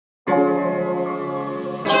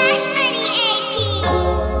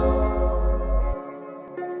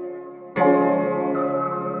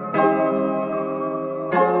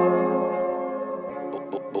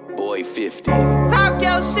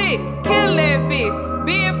shit, kill that bitch.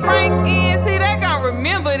 Being Frank in, see, they gon'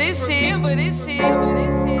 remember this shit.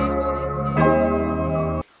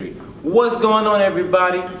 What's going on,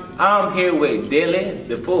 everybody? I'm here with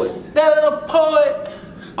DeleDaPoet. DeleDaPoet.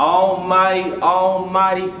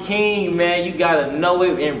 Almighty King, man. You gotta know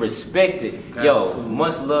it and respect it. Yo,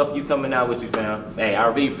 much love for you coming out with you, fam. Hey, I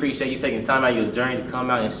really appreciate you taking time out of your journey to come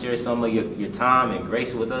out and share some of your time and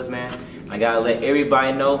grace with us, man. I gotta let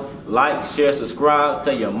everybody know, like, share, subscribe,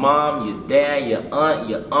 tell your mom, your dad, your aunt,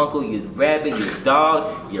 your uncle, your rabbit, your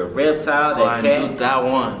dog, your reptile, that cat. Do that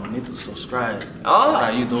one. You need to subscribe. Oh. What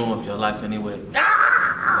are you doing with your life anyway?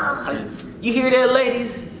 You hear that,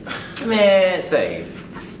 ladies? Man, say,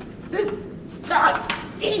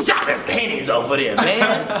 he's dropping pennies over there,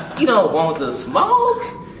 man. You don't want the smoke?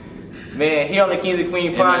 Man, here on the Kings and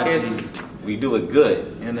Queens podcast, we do it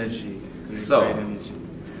good. Energy. So, great energy.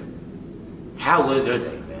 How was your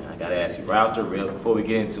day, man? I gotta ask you right off the rip before we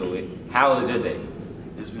get into it. How was your day?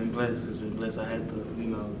 It's been blessed. It's been blessed. I had to,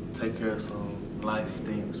 take care of some life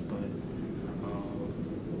things, but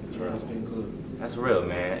yeah, it's been good. That's real,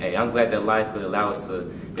 man. Hey, I'm glad that life could allow us to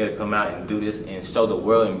be able to come out and do this and show the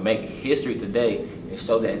world and make history today and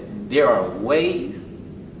show that there are ways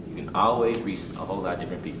you can always reach a whole lot of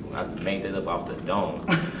different people. I made that up off the dome.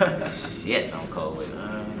 Shit, I'm cold with it.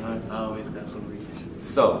 I always got some reach.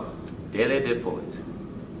 So, DeleDaPoet.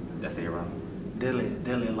 That's it, right?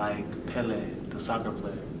 Dele like Pele, the soccer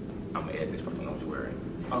player. I'm gonna edit this part from what you're wearing.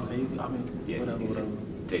 Okay, Yeah, whatever.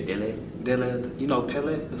 Say Dele. Dele, you know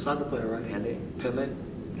Pele, the soccer player, right? Pele?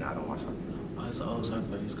 No, I don't watch soccer. Oh, it's an old soccer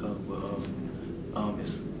player. He's called, but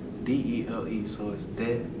it's D-E-L-E, so it's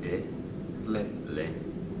Le.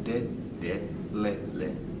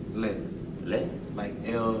 Like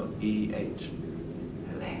L-E-H.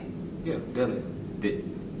 Le. Yeah, Dele.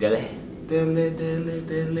 Dele.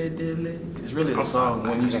 It's really a song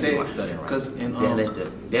when you say it, because in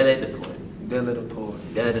DeleDaPoet.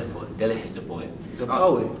 The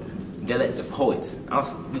poet.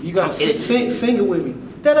 DeleDaPoet. You gotta sing it with me.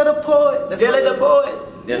 DeleDaPoet.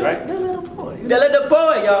 DeleDaPoet. That's right.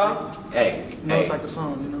 DeleDaPoet, y'all. Hey, it's like a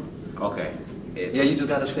song, Okay. Yeah, you just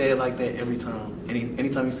gotta say it like that every time.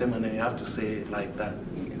 Anytime you say my name, you have to say it like that.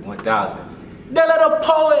 1,000.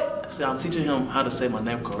 DeleDaPoet. See, I'm teaching him how to say my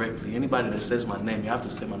name correctly. Anybody that says my name, you have to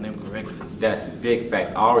say my name correctly. That's big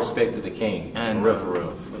facts. All respect to the king. And for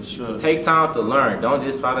real. For sure. Take time to learn. Don't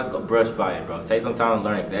just try to go brush by it, bro. Take some time to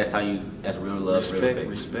learn it. That's real love.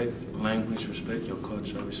 Respect language, respect your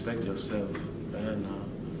culture, respect yourself. And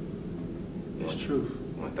it's truth.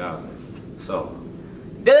 1,000. So,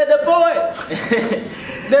 DeleDaPoet.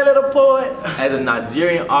 DeleDaPoet. As a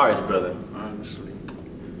Nigerian artist, brother. Honestly.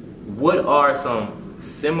 What are some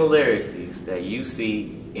similarities that you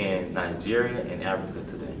see in Nigeria and Africa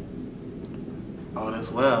today? Oh, that's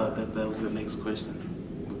wild. That was the next question,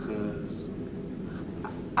 because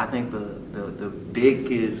I think the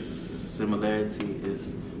biggest similarity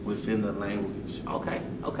is within the language. Okay.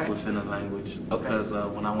 Within the language. Because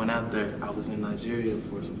when I went out there, I was in Nigeria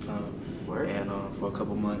for some time. Word? And for a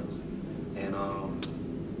couple months. And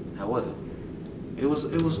how was it? It was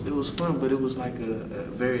fun, but it was like a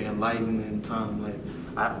very enlightening time. Like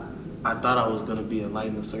I thought I was gonna be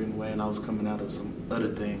enlightened a certain way, and I was coming out of some other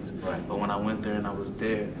things. Right. But when I went there and I was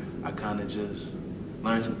there, I kind of just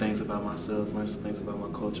learned some things about myself, learned some things about my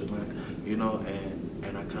culture,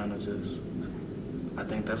 and I kind of just, I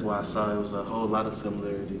think that's why I saw it was a whole lot of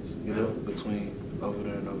similarities, between over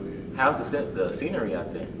there and over here. How's the scenery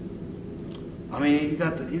out there? I mean, you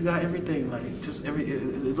got everything, like just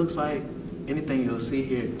it looks like anything you'll see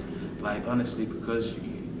here, like honestly, because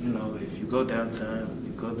if you go downtown,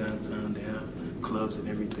 they have clubs and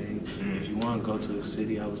everything. If you want to go to the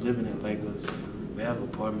city, I was living in Lagos, we have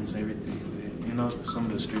apartments, everything. Some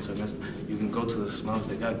of the streets are messed. You can go to the slums,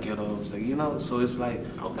 they got ghettos, so it's like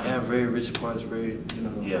they have very rich parts,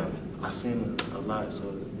 Yeah. I've seen a lot,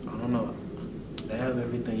 so I don't know. They have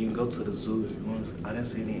everything. You can go to the zoo if you want. I didn't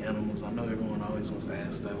see any animals. I know everyone always wants to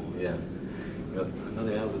ask that one. Yeah. I know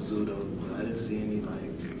they have a zoo though, but I didn't see any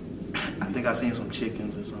I think I seen some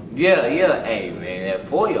chickens or something. Yeah. Hey man, that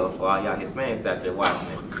pollo for all y'all Hispanics out there watching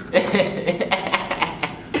it.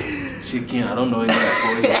 Chicken. I don't know any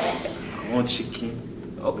pollo. I want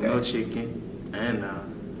chicken. Okay. No chicken. And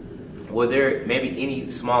were there maybe any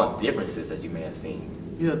small differences that you may have seen?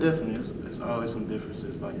 Yeah, definitely. There's always some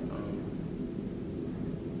differences. Like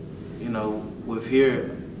with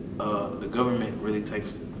here, the government really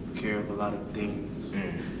takes care of a lot of things.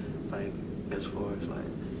 Like as far as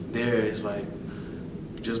there is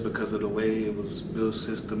just because of the way it was built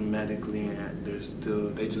systematically, and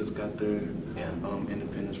they just got their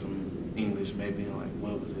independence from English maybe in like,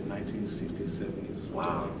 what was it, 1960s, 70s or something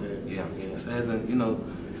like that. Yeah, yeah. So as in, you know,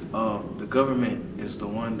 the government is the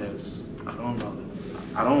one that's, I don't know,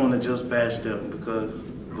 I don't want to just bash them because,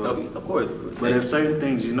 but, No, of course. but there's certain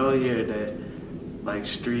things, you know, here that, like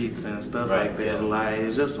streets and stuff like that, yeah. like,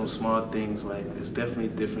 it's just some small things, like, there's definitely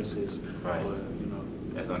differences. Right. But, you know.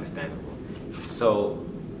 That's understandable. So,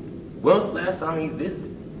 when was the last time you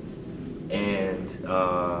visited? And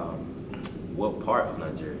what part of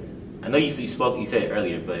Nigeria? I know you spoke, you said it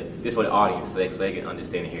earlier, but this for the audience, so they can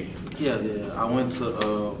understand and hear you. Yeah. I went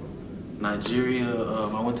to Nigeria.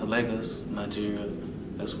 I went to Lagos, Nigeria.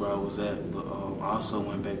 That's where I was at. But I also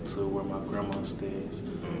went back to where my grandma stays,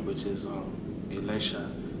 which is Elisha,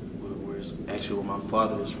 where it's actually where my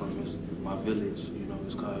father is from. It's my village. You know,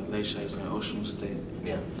 it's called Elisha. It's in Osun State.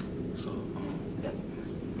 Yeah. So. Yeah.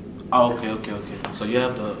 Oh, okay. So you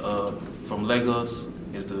have the from Lagos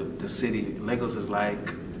is the city. Lagos is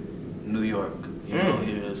like New York. You know,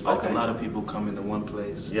 here it's like a lot of people coming to one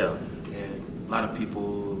place. Yeah. And a lot of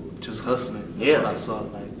people just hustling. That's what I saw.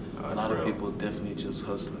 Like a lot of people definitely just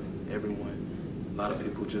hustling. Everyone. A lot of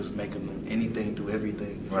people just making anything do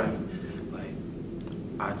everything. Right. Like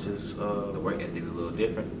I just the work ethic is a little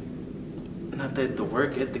different. Not that the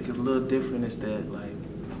work ethic is a little different. It's that, like,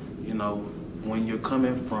 you know, when you're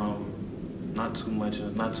coming from not too much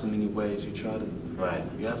and not too many ways, you try to. Right.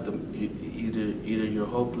 You have to either you're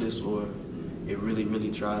hopeless or it really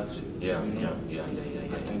drives you. Yeah, you know? yeah.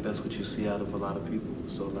 I think that's what you see out of a lot of people.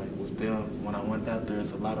 So like with them, when I went out there,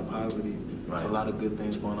 it's a lot of poverty. There's a lot of good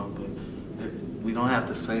things going on, but we don't have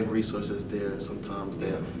the same resources there sometimes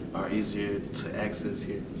that are easier to access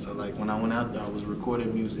here. So like when I went out there, I was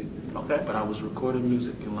recording music. Okay. But I was recording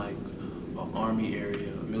music in like an army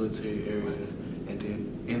area, a military area, and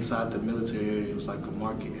then inside the military area it was like a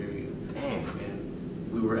market area. Dang.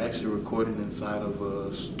 And we were actually recording inside of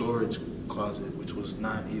a storage closet, which was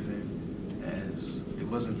not even it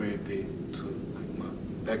wasn't very big too. Like my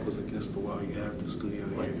back was against the wall. You have the studio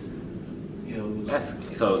here. Yeah, it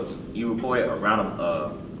was. So you recorded around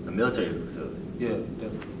a military facility? Yeah,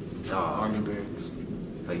 definitely. Army barracks.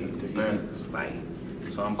 So you the see, barracks. like.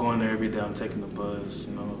 So I'm going there every day. I'm taking the bus,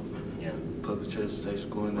 you know. Yeah. Public transportation,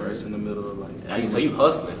 going there. It's in the middle of like. So you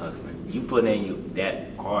hustling. You putting in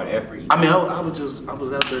that hard effort. I mean, I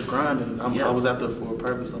was out there grinding. I was out there for a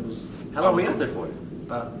purpose. How long were you out there for?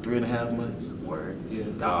 About 3.5 months. Word. Yeah.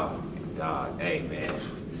 Dog. Hey, man.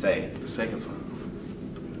 Say. The second time.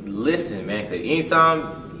 Listen, man, because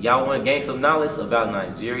anytime y'all want to gain some knowledge about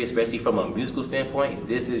Nigeria, especially from a musical standpoint,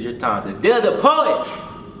 this is your time. The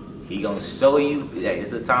DeleDaPoet, he gonna show you. Yeah, it's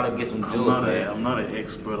the time to get some jewels, man. I'm not an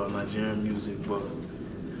expert on Nigerian music, but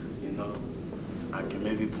you know, I can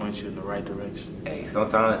maybe point you in the right direction. Hey,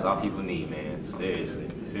 sometimes that's all people need, man.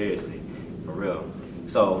 Seriously, for real.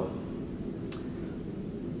 So,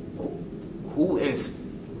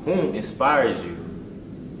 whom inspires you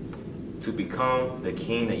to become the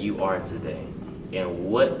king that you are today? And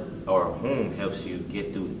what or whom helps you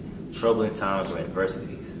get through troubling times or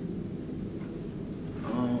adversities?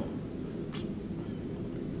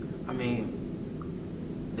 I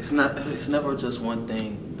mean, it's never just one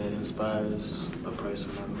thing that inspires a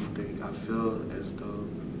person. I feel as though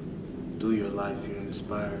through your life you're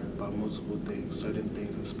inspired by multiple things. Certain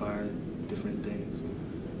things inspire different things.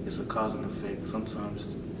 It's a cause and effect.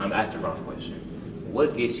 Sometimes I'm asking the wrong question.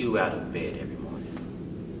 What gets you out of bed every morning?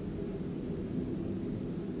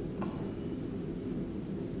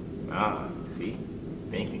 See?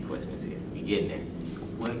 Thinking questions here. You getting there.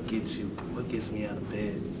 What gets me out of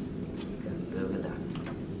bed?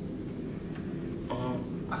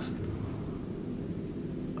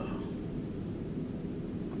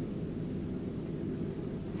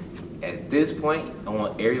 At this point, I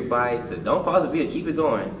want everybody to don't pause the video, keep it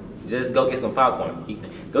going. Just go get some popcorn.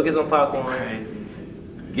 Go get some popcorn. Crazy.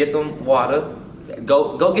 Get some water.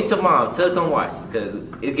 Go get your mom. Tell her to come watch, cause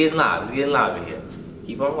it's getting live. It's getting live in here.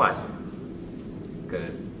 Keep on watching.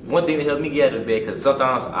 Cause one thing that helped me get out of bed, cause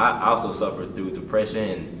sometimes I also suffer through depression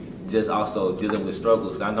and just also dealing with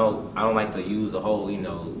struggles. I know I don't like to use the whole,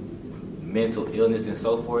 mental illness and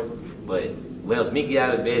so forth. But what helps me get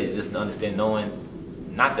out of bed is just to understand, knowing,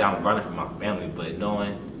 not that I'm running from my family, but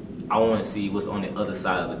knowing I want to see what's on the other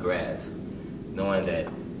side of the grass. Knowing that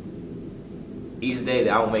each day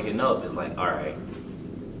that I'm waking up is like, all right,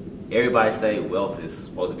 everybody say wealth is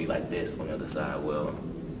supposed to be like this on the other side. Well,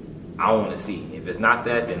 I want to see. If it's not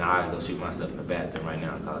that, then I'll go shoot myself in the bathroom right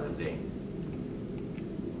now and call it a day.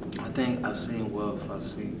 I think I've seen wealth, I've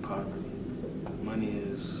seen poverty. Money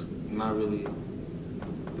is not really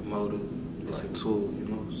the motive. It's a tool,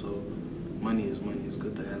 so money is money. It's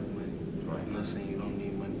good to have money. Right. I'm not saying you don't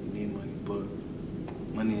need money. You need money.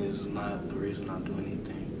 money is not the reason I do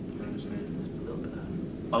anything. You understand? Just a little bit.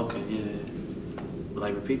 Okay, yeah.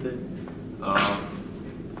 Like, repeat that?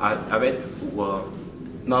 I basically, well.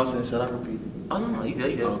 No, I'm saying, should I repeat? Oh, no, you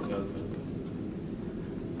good, you good. Okay.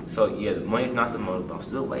 So, yeah, the money's not the motive, but I'm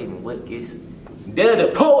still waiting. What gets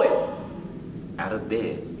DeleDaPoet out of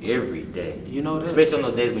bed every day? You know that? Especially on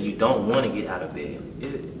those days when you don't want to get out of bed.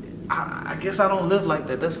 I guess I don't live like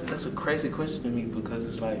that. That's a crazy question to me because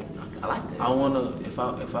it's like I like that. I wanna if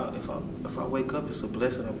I wake up, it's a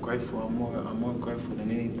blessing. I'm grateful. I'm more grateful than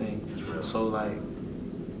anything. So like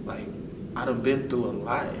I done been through a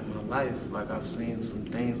lot in my life. Like I've seen some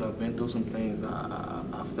things. I've been through some things.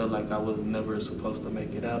 I feel like I was never supposed to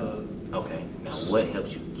make it out of. Okay. Now what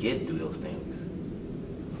helps you get through those things?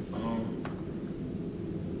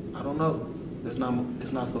 I don't know. It's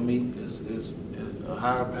not for me. It's a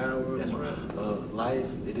higher power. That's right. Life.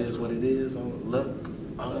 It is what it is. Luck.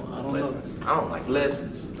 I don't Blessings. know. I don't like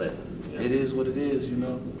Blessings. Blessings. Yeah. It is what it is, you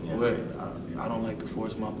know. Yeah. Where I don't like to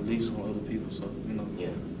force my beliefs on other people, so you know.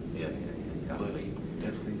 Yeah. But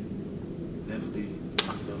definitely,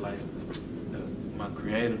 I feel like my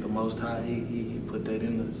Creator, the Most High, he put that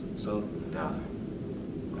in us. So,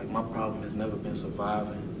 like my problem has never been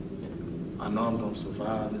surviving. I know I'm gonna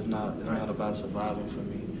survive. It's not about surviving for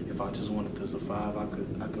me. If I just wanted to survive, I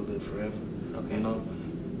could live forever. Okay. You know,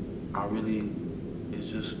 it's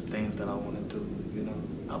just things that I want to do. You know.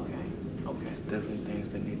 Okay. It's definitely things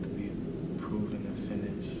that need to be proven and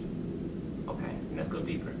finished. Okay. Let's go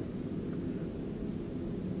deeper.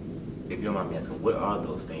 If you don't mind me asking, what are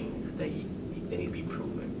those things that need to be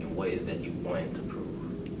proven, and what is that you want to prove?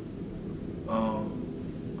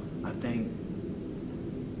 I think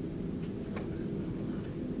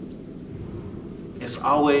it's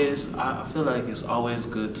always. I feel like it's always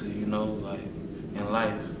good to, you know, like in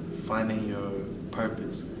life, finding your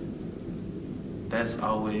purpose. That's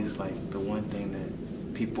always like the one thing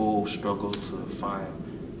that people struggle to find,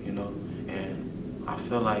 you know. And I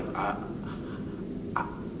feel like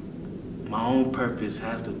my own purpose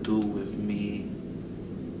has to do with me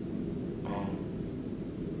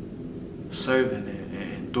serving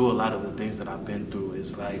and through a lot of the things that I've been through.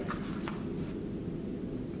 It's like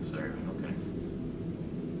Serving. Okay.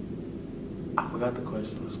 I forgot the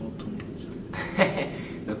question. I smoked too much.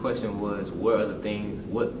 The question was, what are the things?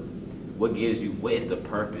 What gives you? What is the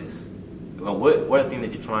purpose? Well, what are the things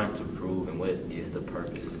that you're trying to prove, and what is the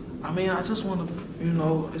purpose? I mean, I just want to, you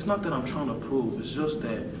know, it's not that I'm trying to prove. It's just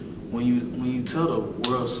that when you tell the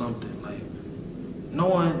world something, like no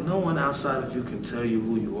one outside of you can tell you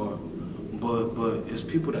who you are, but it's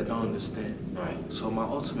people that don't understand. Right. So my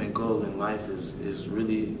ultimate goal in life is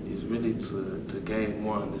really to gain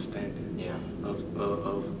more understanding. Yeah.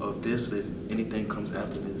 Of this, if anything comes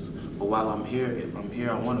after this. But while I'm here, if I'm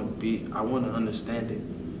here, I want to understand it.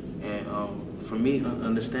 And for me,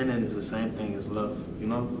 understanding is the same thing as love, you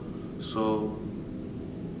know? So,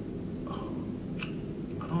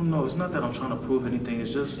 I don't know. It's not that I'm trying to prove anything.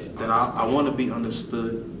 It's just that I want to be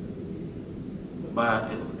understood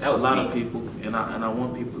by a lot of people. And I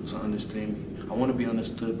want people to understand me. I want to be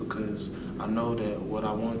understood because I know that what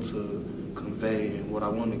I want to convey and what I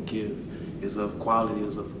want to give is of quality,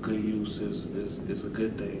 is of good use, is a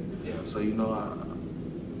good thing. Yeah. So, you know,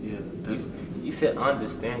 definitely. You said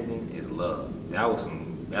understanding is love.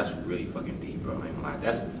 That's really fucking deep, bro. I ain't gonna lie.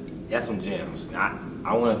 That's some gems.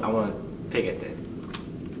 I wanna pick at that.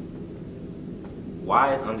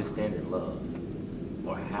 Why is understanding love?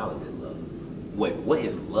 Or how is it love? Wait, what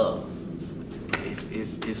is love?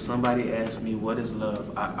 If somebody asks me what is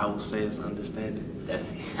love, I would say it's understanding. That's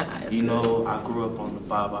you know, I grew up on the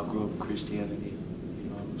Bible. I grew up in Christianity. You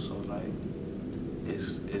know, so like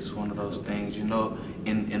it's one of those things. You know,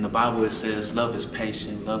 in the Bible it says love is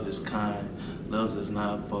patient, love is kind, love does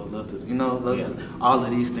not boast, love does, you know, love is, all of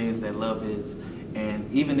these things that love is. And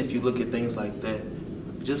even if you look at things like that,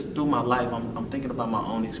 just through my life, I'm thinking about my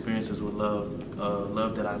own experiences with love,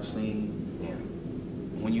 love that I've seen.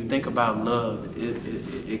 When you think about love,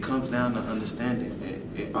 it comes down to understanding.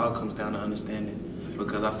 It all comes down to understanding,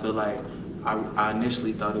 because I feel like I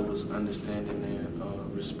initially thought it was understanding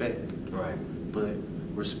and respect. Right. But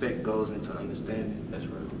respect goes into understanding. That's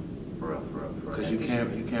real. For real. Because you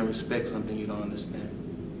can't respect something you don't understand.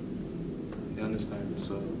 You understand?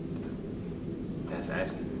 So that's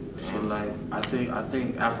actually. So like I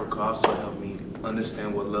think Africa also helped me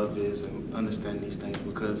understand what love is and understand these things,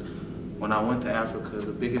 because when I went to Africa,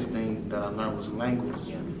 the biggest thing that I learned was language.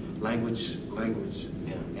 Yeah. Language.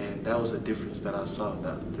 Yeah. And that was a difference that I saw.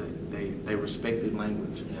 That they respected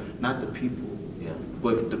language, not the people. Yeah.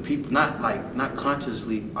 But the people, not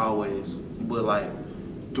consciously always, but like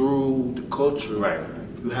through the culture. Right.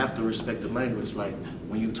 you have to respect the language. Like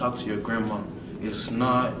when you talk to your grandma, it's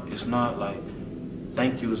not like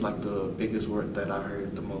thank you is like the biggest word that I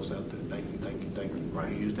heard the most out there. Thank you, thank you, thank you.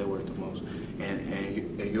 Right, you use that word the most.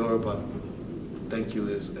 And Yoruba, thank you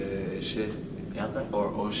is shit,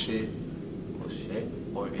 or oh shit,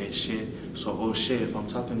 or shit. So oh shit, if I'm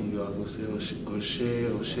talking to you, I will say oh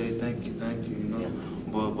shit, thank you, you know. Yeah.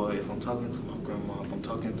 But if I'm talking to my grandma, if I'm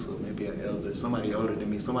talking to maybe an elder, somebody older than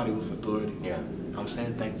me, somebody with authority, I'm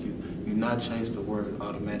saying thank you. You not change the word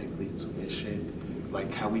automatically to shit.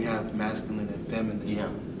 Like how we have masculine and feminine. Yeah.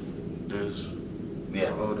 There's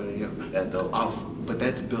older, that's dope. But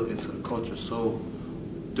that's built into the culture. So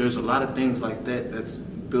there's a lot of things like that that's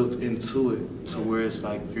built into it to where it's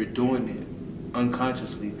like you're doing it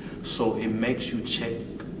unconsciously. So it makes you check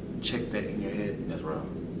that in your head. That's real.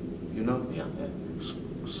 You know? Yeah.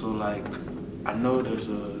 So like I know there's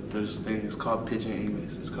a thing. It's called pidgin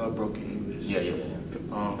English. It's called broken English.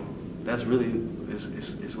 Yeah. That's really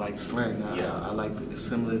it's like slang. I like it. It's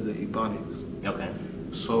similar to Ebonics. Okay.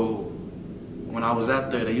 So when I was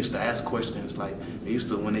out there, they used to ask questions like they used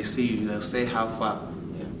to when they see you, they'll say how far,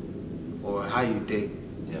 or how you date.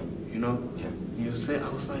 Yeah. You know. Yeah. You say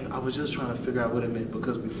I was just trying to figure out what it meant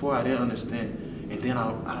because before I didn't understand, and then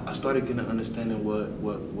I started getting an understanding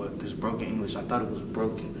what this broken English. I thought it was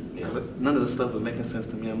broken because none of the stuff was making sense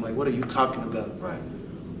to me. I'm like, what are you talking about? Right.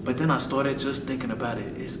 But then I started just thinking about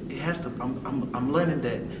it. It has to. I'm learning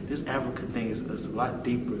that this Africa thing is a lot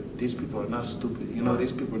deeper. These people are not stupid. You know,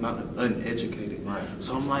 these people are not uneducated. Right.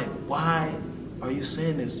 So I'm like, why are you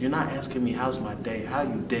saying this? You're not asking me how's my day, how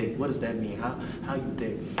you date. What does that mean? How you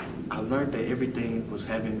date? I learned that everything was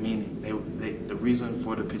having meaning. The reason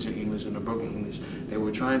for the pidgin English and the broken English, they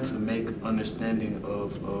were trying to make understanding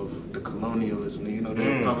of the colonialism. You know, they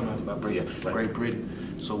were colonized by Great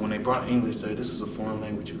Britain. So when they brought English there, this is a foreign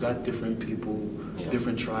language. You got different people,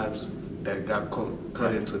 different tribes that got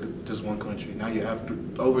cut into this one country. Now you have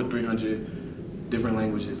over 300 different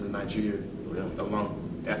languages in Nigeria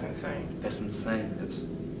alone. That's insane. That's insane. It's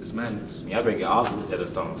madness. Yeah, I bring it off of this at a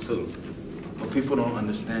stone too. But people don't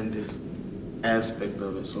understand this aspect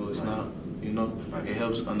of it, so it's not, you know, it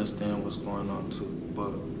helps understand what's going on too.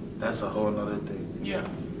 But that's a whole other thing. Yeah.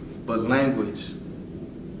 But language,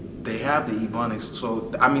 they have the Ebonics,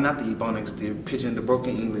 so, I mean not the Ebonics, the pidgin, the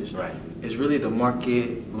broken English. Right. It's really the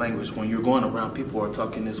market language. When you're going around, people are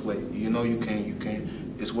talking this way. You know you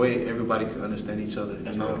can, it's way everybody can understand each other.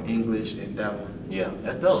 That's English and that one. Yeah,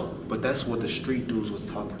 that's dope. So, but that's what the street dudes was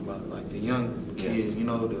talking about, like the young kid, you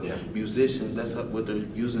know, the musicians. That's what they're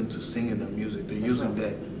using to sing in their music. They're using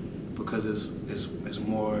that because it's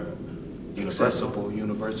more accessible,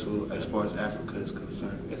 universal as far as Africa is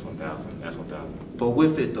concerned. That's 1,000. That's 1,000. But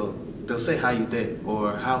with it though, they'll say how you date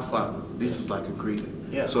or how far. This is like a greeting.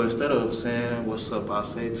 Yeah. So instead of saying what's up, I'll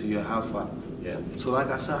say to you how far. Yeah. So like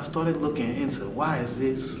I said, I started looking into why is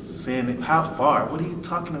this saying it, how far? What are you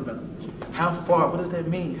talking about? How far? What does that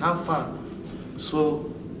mean? How far?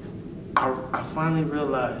 So I finally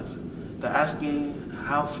realized that asking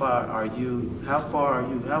how far are you? How far are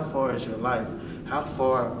you? How far is your life? How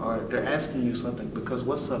far are they're asking you something because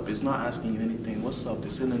what's up? It's not asking you anything. What's up? The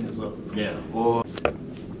sending is up. Yeah. Or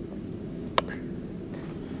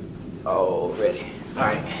ready. All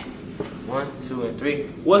right. 1, 2, and 3.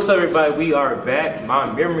 What's up, everybody? We are back. My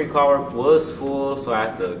memory card was full, so I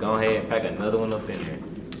have to go ahead and pack another one up in here.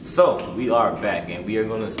 So we are back, and we are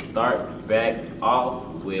going to start back off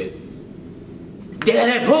with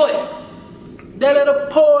DeleDaPoet.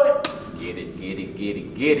 DeleDaPoet.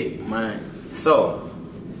 Get it, man. So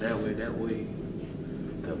that way.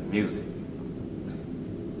 The music.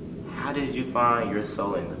 How did you find your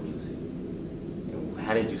soul in the music? And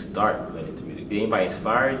how did you start getting into music? Did anybody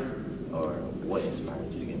inspire you? Or what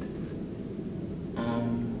inspired you to get into music?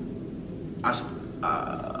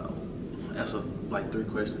 That's like 3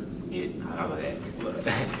 questions. Yeah, I know that.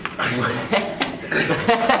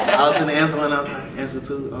 I was gonna answer one. I was like, answer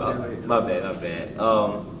 2. Okay, wait. My bad.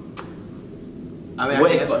 I mean,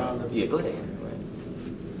 what inspired? Yeah, go ahead.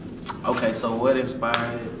 Okay, so what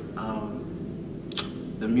inspired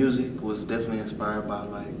the music was definitely inspired by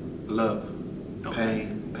like love,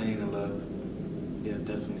 pain and love. Yeah,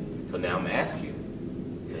 definitely. So now I'm gonna ask you,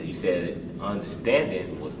 because you said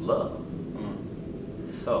understanding was love.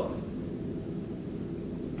 So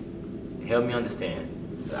help me understand.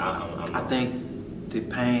 I think the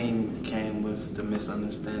pain came with the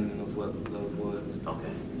misunderstanding of what love was.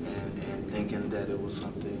 Okay. And thinking that it was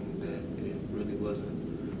something that it really wasn't.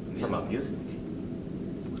 You're talking about music?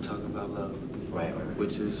 We're talking about love. Right.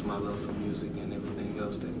 Which is my love for music and everything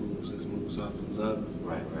else that moves off of love.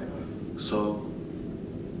 Right. So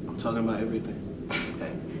I'm talking about everything.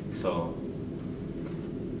 Okay. So,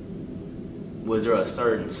 was there a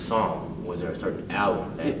certain song? Was there a certain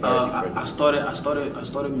album that I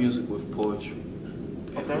started music with poetry.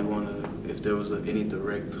 Okay. If there was any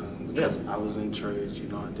direct time, because I was in church, you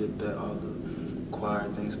know, I did that, all the choir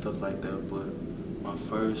things, stuff like that. But my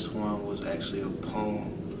first one was actually a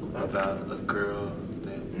poem about a girl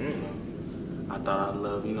that you know I thought I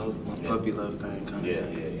loved, you know, my puppy love thing kind of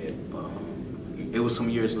thing. Yeah. But it was some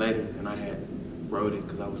years later, and I had wrote it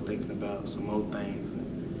because I was thinking about some old things,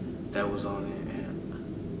 and that was on it.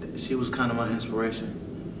 And she was kind of my inspiration,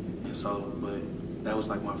 and so, but that was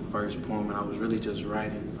like my first poem, and I was really just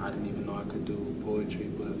writing. I didn't even know I could do poetry,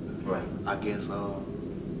 but I guess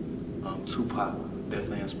Tupac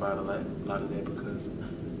definitely inspired a lot of that, because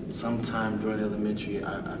sometime during elementary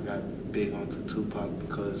I got big onto Tupac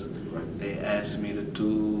because they asked me to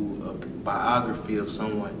do a biography of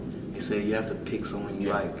someone. They said you have to pick someone you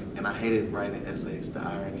like, and I hated writing essays, the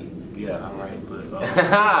irony. I write, but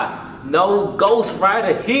no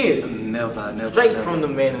ghostwriter here. Never. Straight from the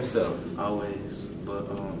man himself. Always, but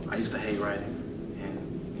I used to hate writing,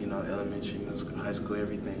 and you know, elementary, middle school, high school,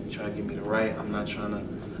 everything. You try to get me to write, I'm not trying to.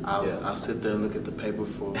 I'll sit there and look at the paper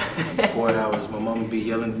for 4 hours. My mom would be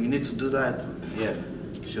yelling, "You need to do that."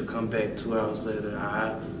 She'll come back 2 hours later. I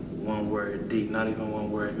have one word, D, not even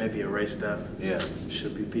one word, maybe erased out.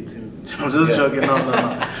 She'll be beating me. I'm just joking.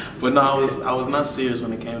 No. But no, I was not serious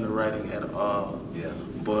when it came to writing at all.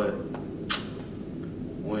 But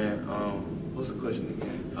when what was the question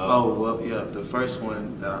again? The first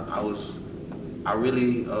one that I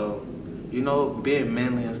really you know, being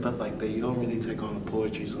manly and stuff like that, you don't really take on the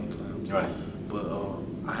poetry sometimes. But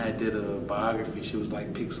I had did a biography. She was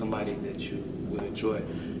like, pick somebody that you would enjoy,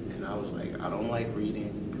 and I was like, I don't like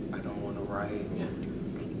reading. I don't want to write.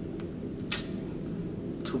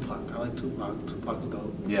 Tupac. I like Tupac. Tupac's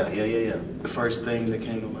dope. Yeah. The first thing that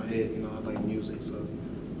came to my head, you know, I like music, so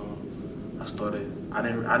I started.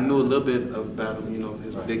 I knew a little bit about him, you know,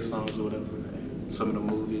 his big songs or whatever, and some of the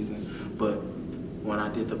movies, but when I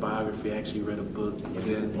did the biography, I actually read a book.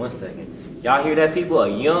 1 second. Y'all hear that, people? A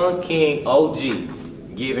young king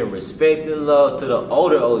OG giving respect and love to the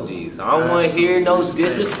older OGs. I don't want to hear no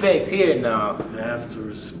disrespect here now. You have to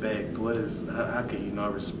respect. How can you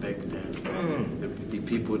not respect them? The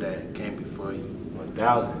people that came before you.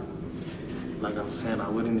 1,000. Like I was saying, I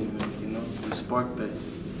wouldn't even, you know, you sparked that.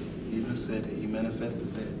 You even said it. You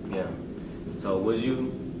manifested that. Yeah. So would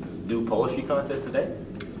you do poetry contest today?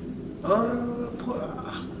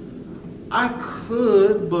 I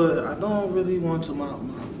could, but I don't really want to.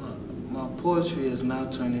 My poetry is now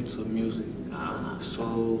turned into music.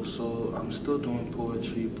 So I'm still doing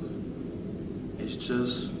poetry, but it's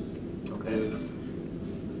just with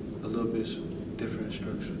a little bit different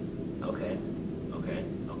structure. Okay.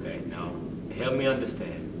 Now, help me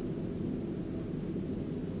understand.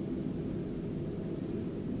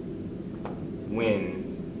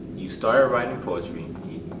 When you started writing poetry,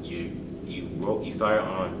 you started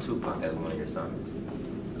on Tupac as one of your songs.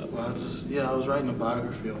 Well, I was writing a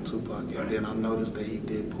biography on Tupac, and then I noticed that he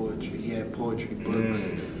did poetry. He had poetry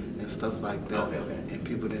books and stuff like that. And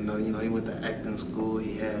people didn't know. You know, he went to acting school.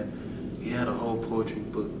 He had a whole poetry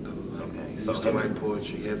book though. He used to write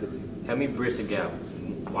poetry heavily. Help me bridge the gap.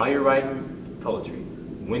 While you're writing poetry,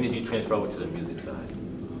 when did you transfer over to the music side?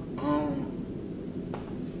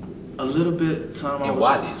 A little bit time. And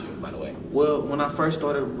why did you, by the way? Well, when I first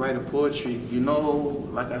started writing poetry, you know,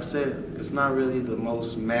 like I said, it's not really the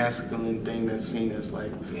most masculine thing that's seen as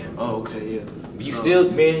like, But you still,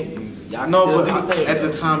 man, y'all still do the thing. At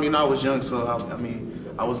the time, you know, I was young, so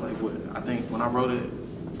I was like, I think when I wrote it,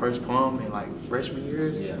 first poem in like freshman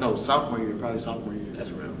years? No, sophomore year, probably sophomore year. That's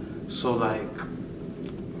real. So like,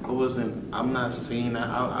 I'm not seeing that.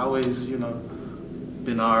 I always, you know,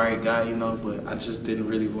 been an alright guy, you know, but I just didn't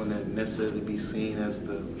really want to necessarily be seen as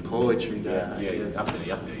the poetry guy, I guess. I feel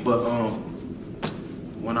you. But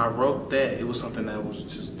when I wrote that, it was something that was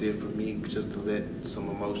just there for me, just to let some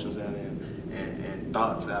emotions out and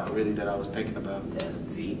thoughts out, really, that I was thinking about.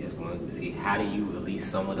 See, how do you release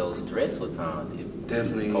some of those stressful times?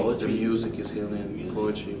 Definitely, poetry. The music is healing.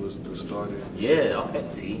 Poetry was the starter. Yeah, okay,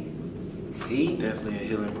 see? Definitely a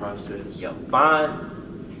healing process. Yeah,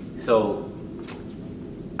 fine. So,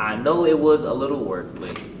 I know it was a little work,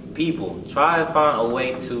 but people, try to find a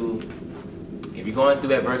way to, if you're going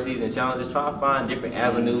through adversities and challenges, try to find different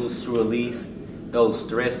avenues to release those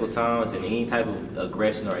stressful times and any type of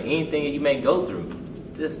aggression or anything that you may go through.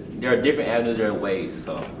 There are different avenues, there are ways,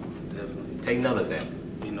 so definitely take note of that.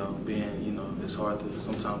 You know, it's hard to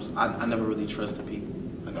sometimes, I never really trusted people.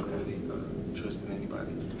 I never really trusted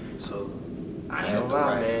anybody. So I ain't gonna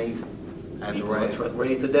lie, man. People are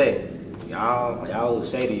trustworthy today. Y'all a little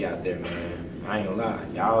shady out there, man. I ain't gonna lie.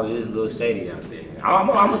 Y'all is a little shady out there.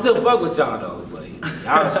 I'ma still fuck with y'all though, but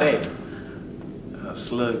y'all shady.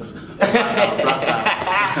 Slugs.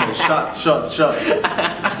 Shots.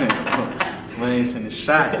 We ain't sending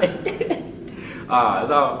shots. It's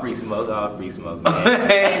all free smoke,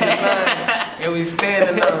 man. And we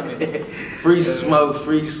standing on it. Free smoke.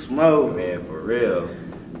 Man, for real.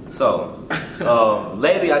 So,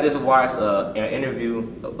 lately I just watched an interview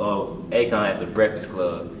of Akon at the Breakfast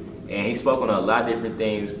Club, and he spoke on a lot of different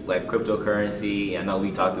things like cryptocurrency. I know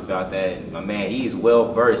we talked about that. My man, he's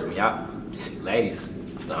well versed. Y'all, ladies,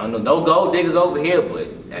 I don't know, no gold diggers over here, but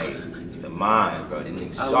hey, the mind, bro. This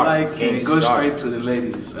nigga sharp. I like it. Go straight to the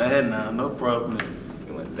ladies. Now, no problem.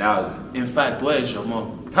 1,000. In fact, where is your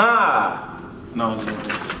mom? Ha! No.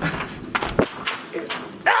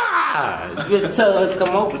 You could tell her to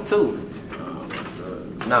come over too. Oh my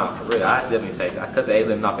God. No, for real, I definitely take it. I cut the age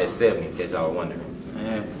limit off at 70, in case y'all were wondering.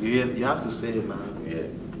 Man, you have to say it now. Yeah.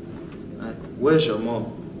 Right. Where's your mom?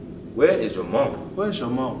 Where is your mom? Where's your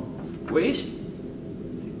mom? Where is she?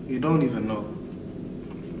 You don't even know.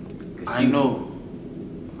 I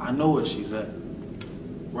know where she's at.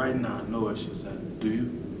 Right now, I know where she's at. Do you?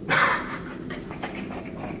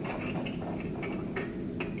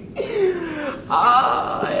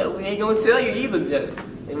 We ain't gonna tell you either, Jack.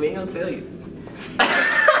 We ain't gonna tell you.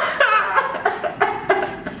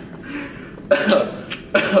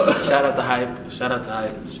 Shout out to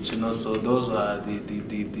Hype. You know, so those are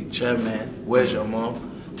the chairman. Where's your mom?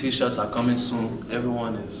 T-shirts are coming soon.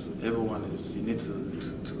 Everyone is. You need to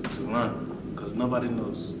learn, because nobody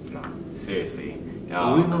knows. No, seriously.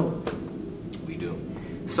 But we know. We do.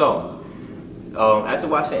 So, after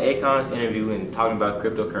watching Akon's interview and talking about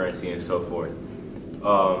cryptocurrency and so forth,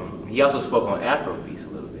 he also spoke on Afrobeats a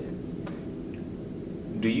little bit.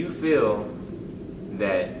 Do you feel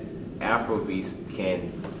that Afrobeats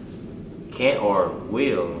can or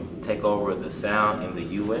will take over the sound in the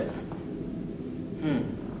U.S.?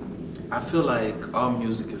 I feel like all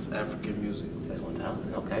music is African music. That's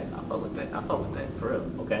 1,000. Okay, I fuck with that. For real.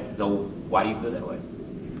 Okay. So why do you feel that way?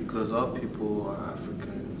 Because all people are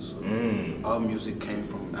African, so all music came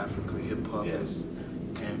from Africa. Hip hop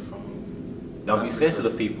came from. Don't Africa. be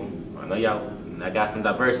sensitive, people. I know y'all. I got some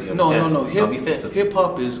diversity on the No. channel. Don't be sensitive. Hip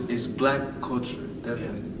hop is black culture,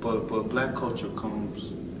 definitely. Yeah. But black culture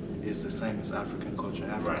is the same as African culture.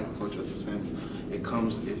 African culture is the same. It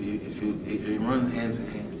comes if it runs hands in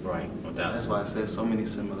hand. Right. That's why I said so many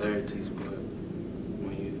similarities. But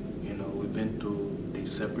when we've been through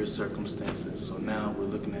these separate circumstances, so now we're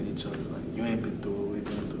looking at each other like, you ain't been through what we've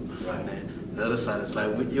been through. Right. And the other side is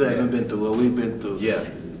like, you haven't been through what we've been through. Yeah.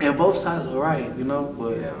 And both sides are right,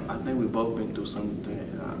 but I think we've both been through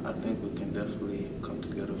something. I think we can definitely come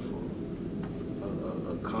together for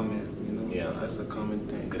a common, that's a common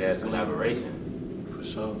thing. Good ass collaboration. For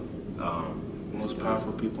sure. The most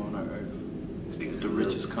powerful people on our earth. The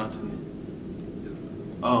richest continent.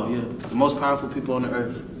 Oh yeah, the most powerful people on the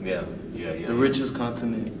earth. Yeah. The richest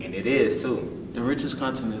continent. And it is too. The richest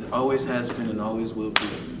continent always has been and always will be.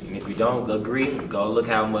 And if you don't agree, go look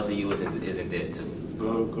how much the U.S. is in debt too.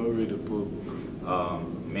 Go read a book.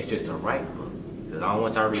 It's just a right book. Cause I don't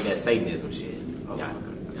want y'all to read that Satanism shit. Oh,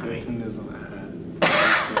 Satanism.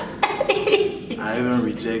 I even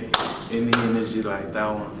reject any energy like that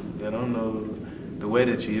one. I don't know the way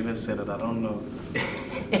that you even said it. I don't know.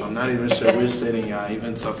 I'm not even sure which setting y'all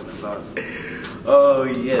even talking about. Oh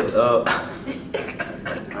yes.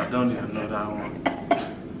 I don't even know that one.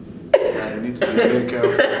 Yeah, you need to be very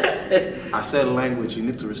careful. I said language. You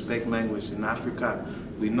need to respect language. In Africa,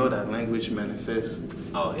 we know that language manifests.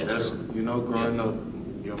 Oh, yes. Growing up,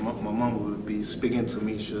 my mom would be speaking to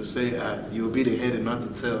me. She'll say, "You will be the head and not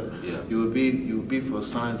the tail. Yeah. You will be for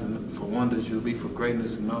signs and for wonders. You will be for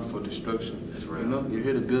greatness and not for destruction. That's right. You're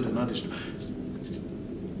here to build and not destroy."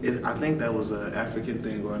 I think that was an African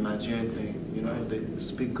thing or a Nigerian thing. They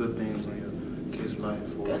speak good things on your kid's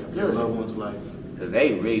life or your loved one's life. Cause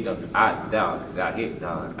they really don't. Cause out here,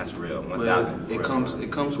 dog, that's real. 1,000. It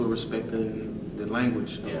comes with respecting the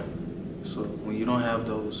language. Yeah. So when you don't have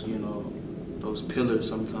those, those pillars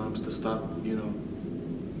sometimes to stop,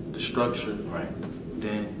 the structure. Right.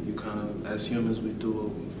 Then you kind of, as humans, we do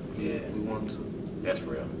what we want to. That's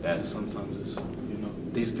real. Sometimes it's,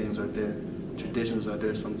 these things are there. Traditions are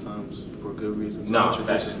there sometimes for good reasons. No,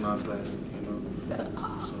 traditions not bad,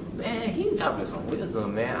 So. Man, he dropping some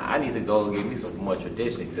wisdom, man. I need to go get me some more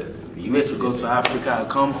tradition because you need to go to Africa,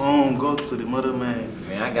 come home, go to the motherland.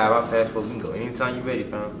 Man, I got my passport. We can go anytime you ready,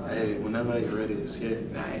 fam. Hey, whenever you're ready, it's here.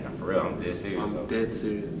 Nah, for real, I'm dead serious. I'm dead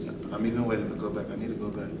serious. I'm even waiting to go back. I need to go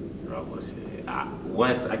back. Bro, what's it?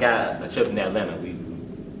 Once I got a trip in Atlanta,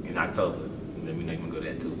 in October. Let me know you gonna go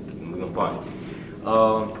there too. We're gonna party.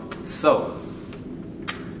 So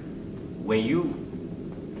when you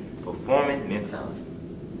performing mentality,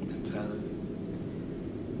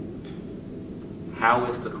 how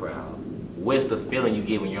is the crowd? What's the feeling you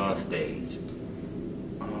get when you're on stage?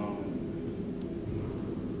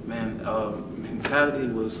 Mentality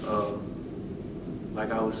was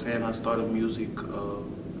like I was saying. I started music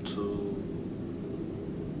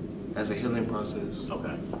as a healing process.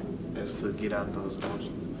 Okay. As to get out those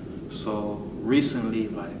emotions. So recently,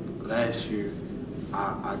 like last year,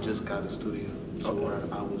 I just got a studio to where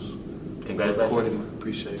I was recording.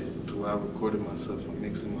 Appreciate it. To where I recorded myself and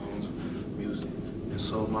mixing my own music. And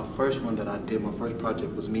so my first one that I did, my first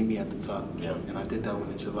project was Meet Me at the Top. Yeah. And I did that one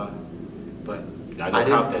in July. But I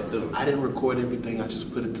cop that too. I didn't record everything. I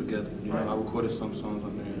just put it together. You right. know, I recorded some songs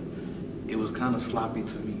on there. It was kind of sloppy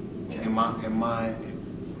to me. Yeah. In my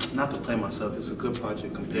not to play myself, it's a good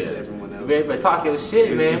project compared to everyone else. You better talk your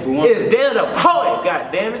shit, man. It's DeleDaPoet,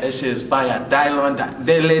 goddammit. That shit is fire.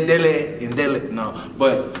 Dele. No,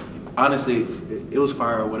 but honestly, it was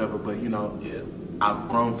fire or whatever. But you know, I've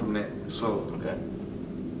grown from that. So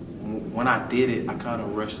when I did it, I kind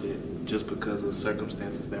of rushed it just because of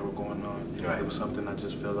circumstances that were going on. Right. It was something I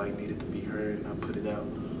just felt like needed to be heard, and I put it out.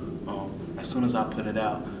 As soon as I put it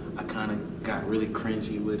out, I kind of got really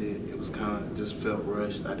cringy with it. It was kind of just felt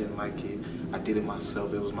rushed. I didn't like it. I did it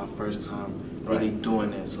myself. It was my first time really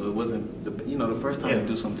doing it. So it wasn't, the first time you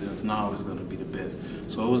do something, it's not always going to be the best.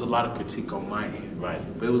 So it was a lot of critique on my end. Right.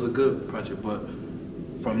 But it was a good project. But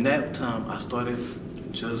from that time, I started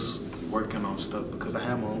just working on stuff because I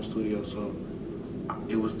had my own studio. So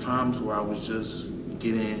it was times where I was just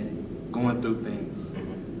going through things,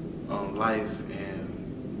 life and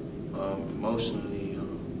emotionally,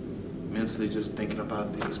 mentally, just thinking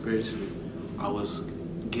about things spiritually. I was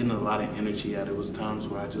getting a lot of energy out. It was times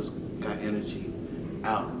where I just got energy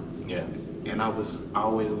out. Yeah. And I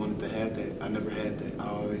always wanted to have that. I never had that. I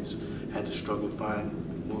always had to struggle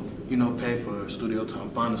pay for studio time,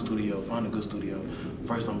 find a good studio.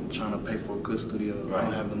 First I'm trying to pay for a good studio. Right. I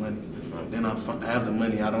don't have the money. Right. Then I have the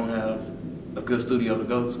money. I don't have a good studio to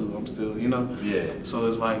go to. I'm still, Yeah. So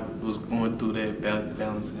it's like, it was going through that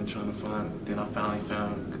balance and trying to find, then I finally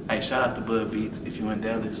found, hey, shout out to Bud Beats. If you're in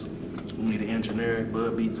Dallas, we need an engineer.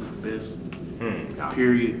 Bud Beats is the best.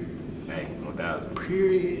 Period. Hey, 1,000.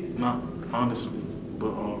 Period. No, honestly.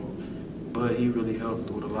 But he really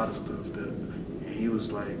helped with a lot of stuff and he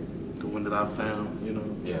was like the one that I found,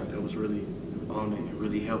 that was really on it. It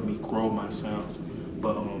really helped me grow my sound.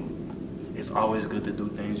 But it's always good to do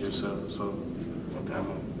things yourself. So,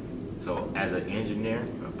 so as an engineer,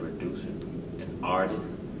 a producer, an artist,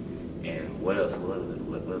 and what else?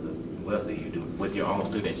 What else do you do with your own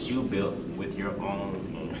studio that you built with your own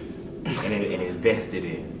hands and invested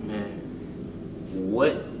in? Man,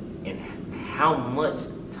 what and how much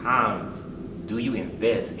time do you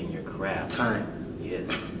invest in your craft? Time. Yes.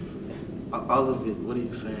 All of it. What are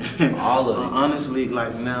you saying? All of it. Honestly,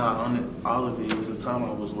 like now, all of it. It was a time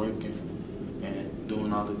I was working and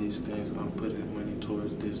doing all of these things. I'm putting money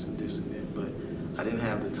towards this and that, but I didn't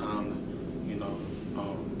have the time to,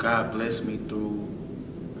 God blessed me through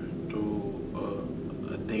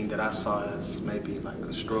a thing that I saw as maybe like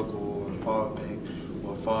a struggle or a fall back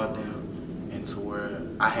or a fall down, and to where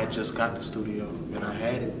I had just got the studio and I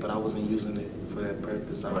had it, but I wasn't using it for that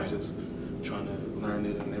purpose. I was just trying to learn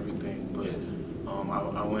it and everything. But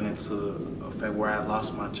I went into a fact where I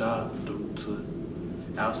lost my job due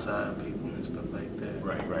to outside people and stuff like that.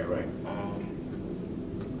 Right.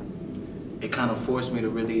 It kind of forced me to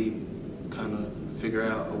really kind of figure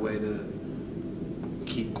out a way to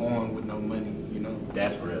keep going with no money,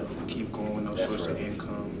 That's real. Keep going with no source of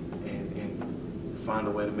income and find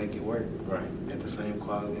a way to make it work. Right. At the same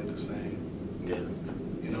quality, at the same. Yeah.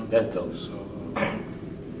 That's dope. So.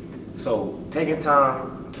 So taking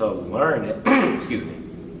time to learn it, excuse me,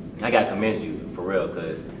 I gotta commend you for real,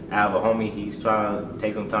 because I have a homie, he's trying to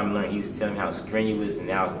take some time to learn. He's telling me how strenuous and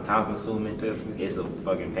how time consuming. Definitely. It's a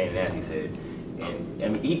fucking pain in the ass, he said. And I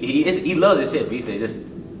mean, he loves this shit, but he said just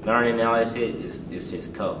learning and all that shit, it's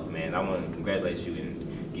just tough, man. I want to congratulate you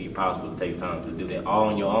and give you props for taking time to do that all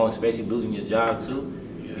on your own, especially losing your job too.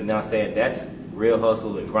 Yeah. You know what I'm saying? That's real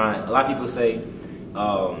hustle and grind. A lot of people say,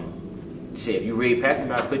 shit, if you really passionate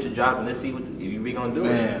about it, quit your job and let's see if you really gonna do it.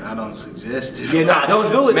 Man, I don't suggest it. Yeah, nah, don't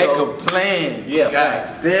do it. Make a plan. Yeah,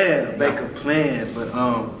 guys. Yeah, make a plan. But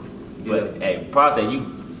hey, props that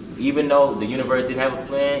you, even though the universe didn't have a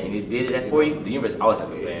plan and it did that for you, the universe always has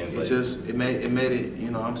a plan. It made it.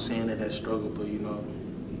 I'm seeing that struggle, but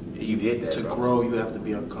You did that, to bro. grow. You have to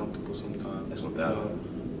be uncomfortable sometimes. That's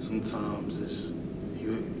 1,000. Sometimes it's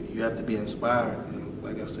you have to be inspired, and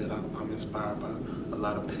like I said, I'm inspired by a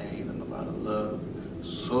lot of pain and a lot of love.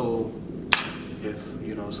 So if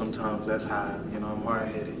sometimes that's how I'm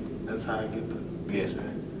hard-headed. That's how I get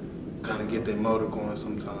kind of get that motor going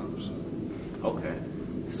sometimes. So. Okay.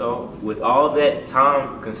 So with all that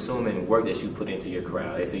time-consuming work that you put into your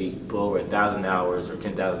craft, let's say you put over 1,000 hours or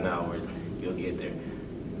 10,000 hours, you'll get there.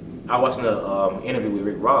 I watched an interview with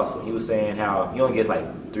Rick Ross, and he was saying how he only gets like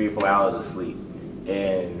 3 or 4 hours of sleep,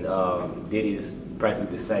 and Diddy is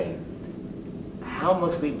practically the same. How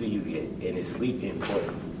much sleep do you get, and is sleep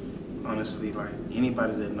important? Honestly, right?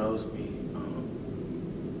 Anybody that knows me,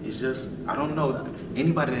 it's just I don't know.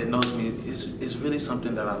 Anybody that knows me, it's really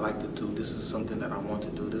something that I like to do. This is something that I want to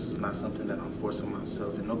do. This is not something that I'm forcing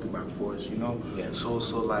myself, and nobody by force, Yeah. So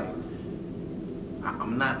like,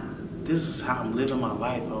 I'm not. This is how I'm living my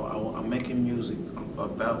life. I'm making music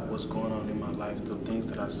about what's going on in my life, the things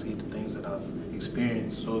that I see, the things that I've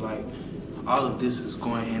experienced. So like, all of this is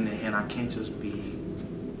going hand in hand. I can't just be.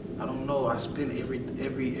 I don't know. I spend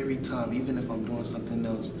every time, even if I'm doing something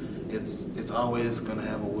else, it's always gonna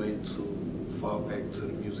have a way to fall back to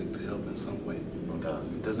the music to help in some way.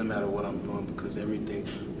 It doesn't matter what I'm doing because everything,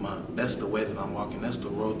 that's the way that I'm walking. That's the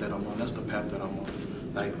road that I'm on. That's the path that I'm on.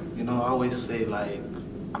 Like I always say like.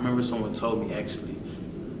 I remember someone told me actually,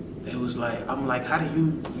 it was like, I'm like, how do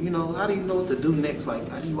you know what to do next? Like,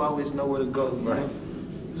 how do you always know where to go? You know?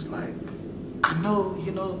 It's like, I know,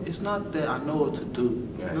 it's not that I know what to do.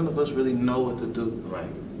 Right. None of us really know what to do. Right.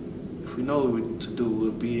 If we know what to do,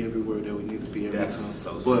 we'll be everywhere that we need to be every That's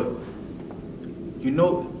time. so but,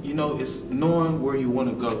 it's knowing where you want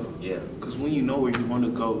to go. Yeah. Because when you know where you want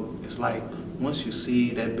to go, it's like, once you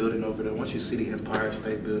see that building over there, once you see the Empire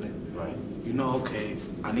State Building, right. Okay,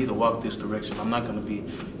 I need to walk this direction. I'm not gonna be.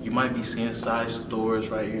 You might be seeing side stores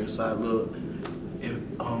right here, side look.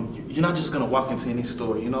 You're not just gonna walk into any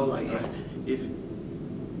store. Like right.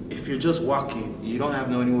 if you're just walking, you don't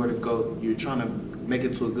have anywhere to go. You're trying to make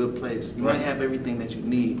it to a good place. You might have everything that you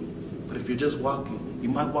need, but if you're just walking, you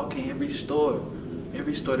might walk in every store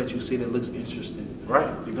that you see that looks interesting. Right.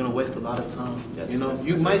 You're gonna waste a lot of time. That's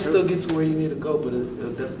You might still get to where you need to go, but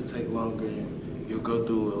it'll definitely take longer. You'll go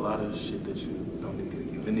through a lot of shit that you don't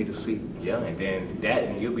even need to see. Yeah, and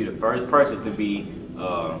then you'll be the first person to be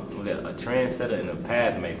a trendsetter and a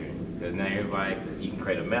path maker. Because now you can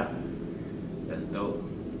create a map. That's dope.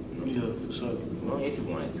 Yeah, for sure. Well, if you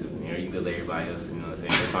wanted to, you can let everybody else, what I'm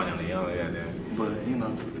saying, find out the young goddamn. But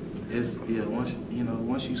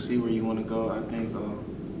once you see where you want to go, I think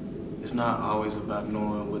it's not always about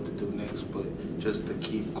knowing what to do next, but just to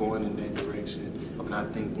keep going in that direction. And I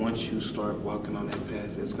think once you start walking on that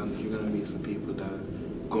path, you're gonna meet some people that are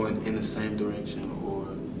going in the same direction, or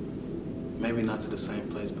maybe not to the same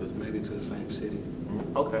place, but maybe to the same city.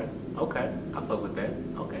 Okay, I fuck with that.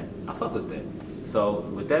 Okay, I fuck with that. So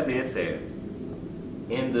with that being said,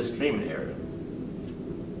 in the streaming era,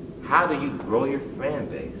 how do you grow your fan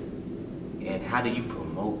base, and how do you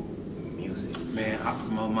promote music? Man, I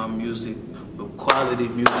promote my music with quality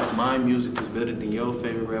music. My music is better than your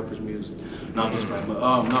favorite rapper's music. No, I'm just right. But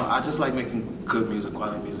no, I just like making good music,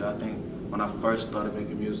 quality music. I think when I first started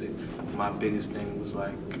making music, my biggest thing was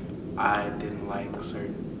like I didn't like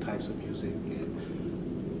certain types of music.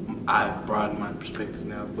 And I've broadened my perspective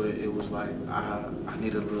now, but it was like I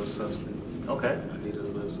needed a little substance. Okay. I needed a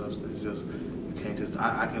little substance. Just you can't just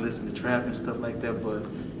I can listen to trap and stuff like that, but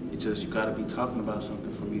you gotta be talking about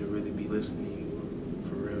something for me to really be listening to you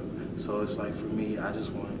for real. So it's like for me, I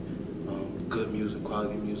just want good music,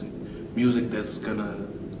 quality music, music that's gonna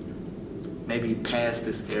maybe pass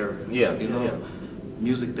this era. Yeah, Yeah.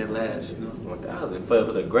 Music that lasts. 1,000 for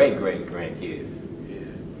the great grandkids. Yeah.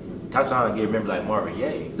 Top trying to get remember like Marvin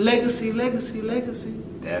Gaye. Legacy.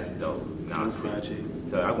 That's dope. Now,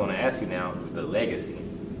 project. So I want to ask you now the legacy.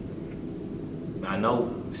 I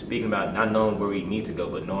know, speaking about not knowing where we need to go,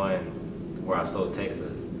 but knowing where our soul takes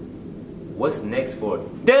us. What's next for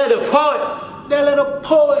DeleDaPoet?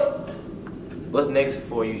 DeleDaPoet. What's next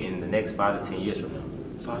for you in the next 5 to 10 years from now?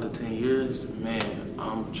 5 to 10 years, man,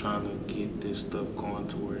 I'm trying to get this stuff going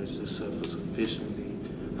to where it's just self-sufficiently.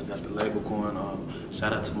 I got the label going on.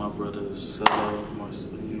 Shout out to my brothers, Cello.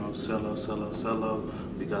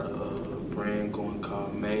 We got a brand going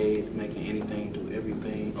called Made, making anything, do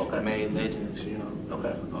everything. Okay. Made Legends,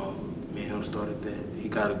 Okay. Me and him started that. He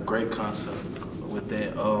got a great concept with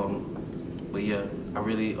that. But yeah, I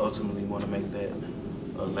really ultimately want to make that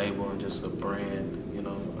a label and just a brand,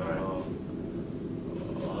 Right.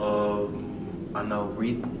 I know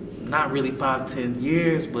not really 5-10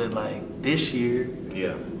 years, but like this year,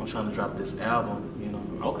 Yeah. I'm trying to drop this album. You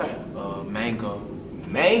know. Okay. Mango.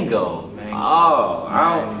 Mango. Mango. Oh,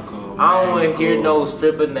 Mango. I don't want to Mango. hear no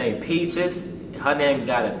stripper named Peaches. Her name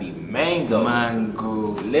gotta be Mango.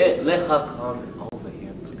 Mango. Let her come over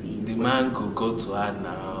here, please. The mango go to her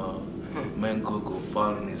now. Mango go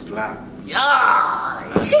fall in his lap. Yeah.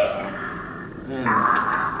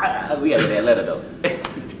 We gotta say let her though.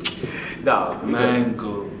 No.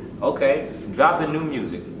 Mango. Okay. Dropping new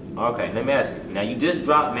music. Okay. Let me ask you. Now you just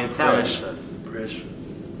dropped Mentality. Pressure.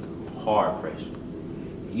 Hard pressure.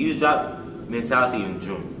 You just dropped Mentality in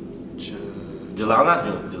June. July, not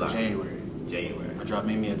June. July. January. I dropped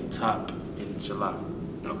Meet Me at the Top in July.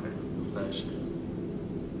 Okay. Last year.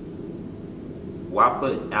 Why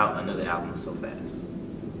put out another album so fast?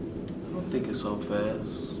 I don't think it's so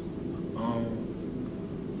fast.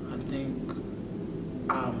 I think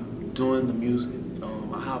I'm doing the music.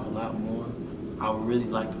 I have a lot more. I would really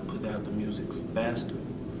like to put out the music faster,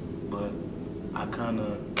 but I kind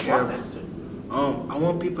of care. Why faster? I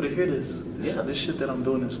want people to hear this. Yeah. This shit that I'm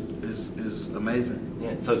doing is amazing.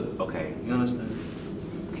 Yeah. So okay. You understand?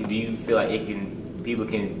 Do you feel like people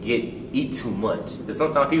can eat too much? Because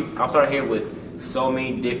sometimes I'm starting to hear with so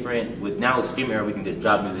many different now with streaming era we can just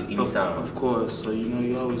drop music anytime. Of course. So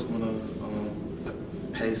you always want to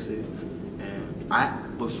pace it.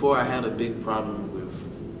 And before I had a big problem with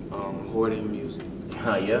hoarding music.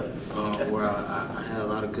 Yeah. Where I had a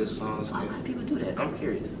lot of good songs. Why do people do that? I'm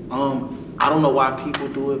curious. I don't know why people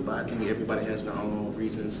do it, but I think everybody has their own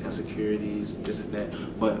reasons, insecurities, this and that.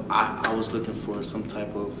 But I was looking for some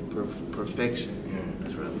type of perfection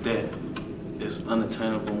That's right. that is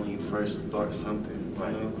unattainable when you first start something.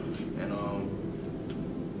 Right. You know?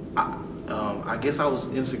 And I guess I was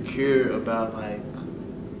insecure about like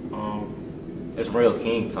It's real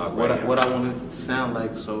king talk. what Right I wanted to sound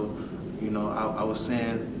like. So, I was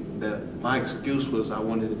saying that my excuse was I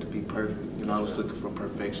wanted it to be perfect. I was looking for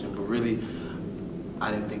perfection, but really,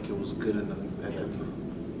 I didn't think it was good enough at that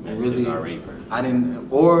time. That's Really, already perfect. I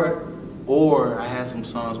didn't, or I had some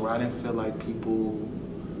songs where I didn't feel like people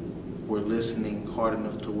were listening hard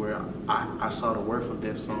enough to where I saw the worth of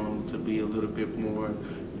that song to be a little bit more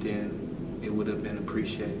than it would have been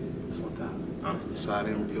appreciated. That's 1,000. Honestly. So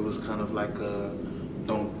it was kind of like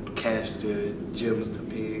don't cast your gems to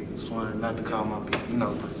pigs, trying not to call my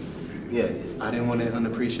people, Yeah. I didn't want it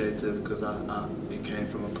unappreciative because it came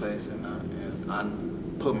from a place and I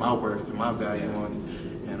put my worth and my value on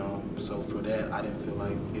it, and so for that I didn't feel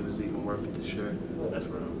like it was even worth it to share. That's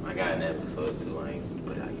real. I got an episode too. I ain't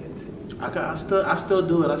put it out yet too. I still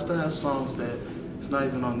do it. I still have songs that it's not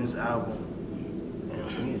even on this album. Damn,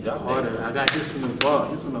 you need to drop Harder. that. I got this in the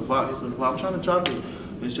vault. It's in the vault. I'm trying to drop it.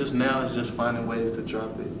 It's just finding ways to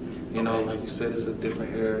drop it. Okay. Like you said, it's a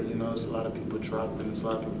different era. It's a lot of people dropping. It's a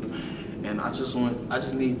lot of people, and I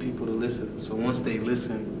just need people to listen. So once they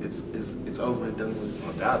listen, it's over and done with.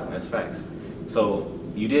 1,000. That's facts. So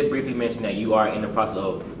you did briefly mention that you are in the process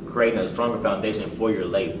of creating a stronger foundation for your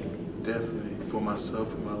label. Definitely for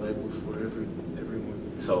myself, for my label, for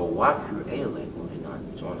everyone. So why create a label and not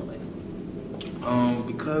join a label?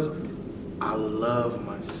 Because I love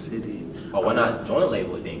my city. Or why not join a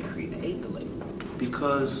label and then create the label?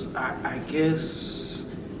 Because I guess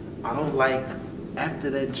I don't like, after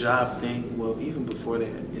that job thing, well, even before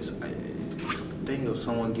that, it's the thing of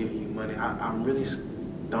someone giving you money. I really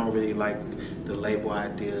don't really like the label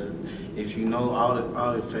idea. If you know all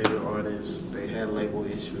the favorite artists, they had label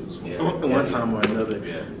issues one time or another.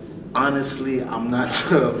 Yeah. Honestly, I'm not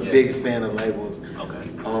a big fan of labels. Okay.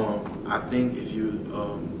 I think if you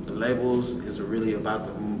the labels is really about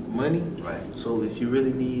the money. Right. So if you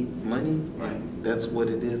really need money, right, and that's what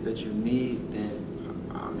it is that you need, then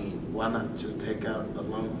I mean, why not just take out a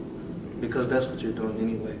loan? Because that's what you're doing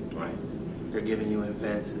anyway. Right. They're giving you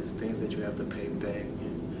advances, things that you have to pay back.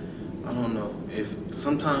 And I don't know. If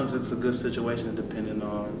sometimes it's a good situation depending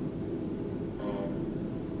on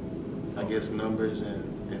I guess numbers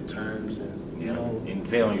and terms and and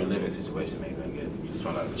depending on your living situation, maybe I guess you just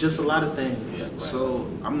trying to just a lot of things. Yeah, right. So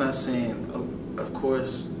I'm not saying, of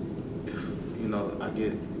course, if I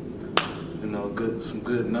get some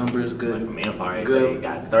good numbers, good. Like Empire say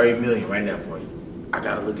got 30 million right now for you. I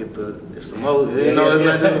gotta look at it's some more. It's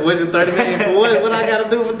not just waiting 30 million for what? What I gotta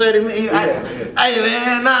do for 30 million? Hey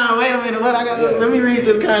man, nah, wait a minute. What I gotta? Let me read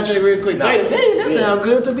this contract real quick. 30 million. That sounds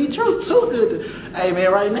good to be true. Too good. Hey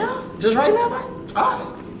man, right now, just right now, man.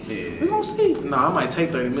 All right. Shit. We gonna see. No, I might take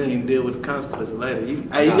 30 million and deal with the consequences later. You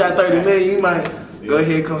got 30 million. You might go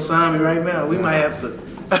ahead, come sign me right now. We might have to.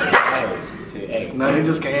 Hey. No, they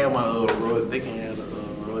just can't have my royalties. They can't have the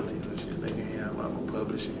royalties and shit. They can't have my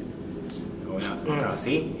publishing. Oh, yeah.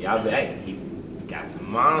 See, y'all he got the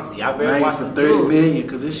monster. Y'all better Not watch for the 30 dude. million,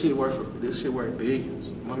 because this shit worth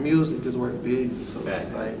billions. My music is worth billions, so Facts.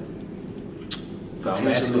 it's like So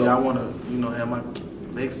potentially I want to, you know, have my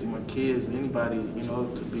legacy, my kids, anybody, you know,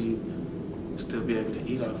 to still be able to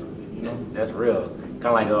eat off of it, you know. That's real. Kind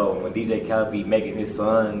of like when DJ Khaled be making his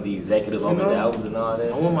son the executive on his albums and all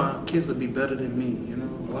that. I want my kids to be better than me, you know.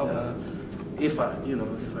 Why would I? If I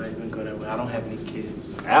even go that way, I don't have any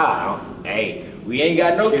kids. Hey, we ain't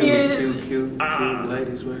got no kids. Cute,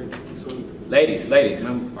 ladies, right? So, ladies,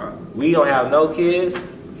 we don't have no kids.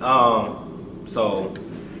 So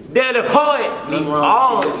DeleDaPoet need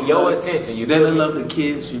all your attention. You Dele love the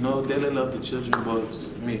kids, you know. Dele love the children,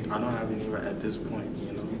 but me, I don't have any right at this point,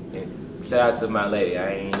 you know. And shout out to my lady. I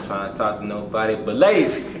ain't trying to talk to nobody, but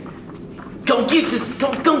ladies, go get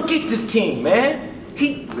this king, man.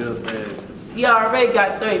 Real bad. He already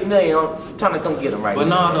got 30 million. I'm trying to come get him right now.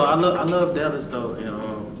 But no, I love Dallas though,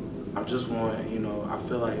 and I just want, you know, I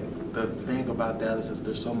feel like the thing about Dallas is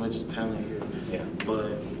there's so much talent here. Yeah.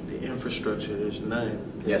 But the infrastructure, there's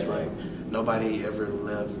none. Yes, It's like nobody ever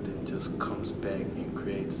left and just comes back and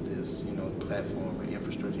creates this, you know, platform or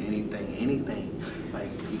infrastructure, anything.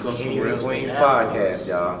 Like you go somewhere else. Queens podcast,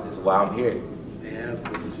 y'all. That's why I'm here. They have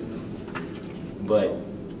those, you know. But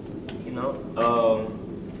you know,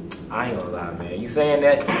 I ain't gonna lie, man. You saying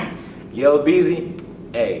that, yo, Beezy?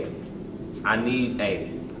 Hey, I need that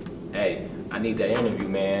interview,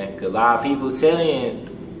 man. Cause a lot of people saying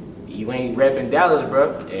you ain't repping Dallas,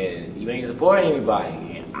 bro, and you ain't supporting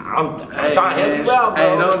anybody. I'm trying to help you out, bro.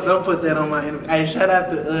 Hey, don't put that on my interview. Hey, shout out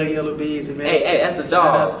to Yellow Beezy, man. Hey, that's the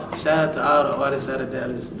dog. Shout out to all the artists out of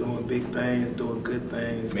Dallas doing big things, doing good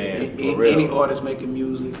things. Man, any artist making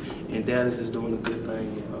music in Dallas is doing a good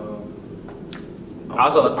thing.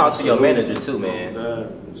 Also, talk to your manager too, man. Oh,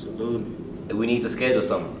 God, absolutely. We need to schedule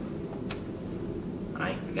something.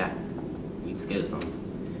 I ain't forgot. We need to schedule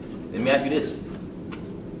something. Let me ask you this: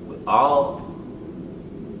 with all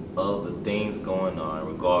of the things going on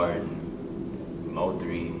regarding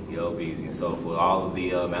Mo3, Yo Beezy, and so forth, all of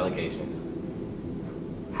the allegations,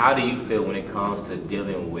 how do you feel when it comes to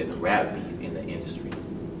dealing with rap beef in the industry?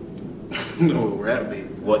 No rap beef.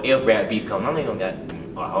 Well, if rap beef comes, I don't got.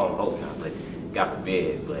 I don't hope not, but. God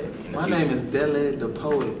forbid, but in the My future. name is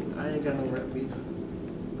DeleDaPoet. I ain't got no rap beef.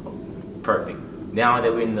 Perfect. Now that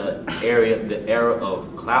we're in the era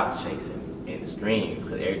of clout chasing and streams,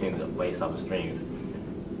 because everything is based off of streams,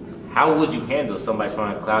 how would you handle somebody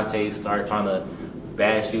trying to clout chase, start trying to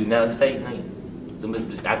bash you? Now say, somebody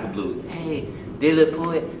just got the blue. Hey,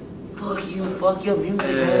 DeleDaPoet, fuck your music,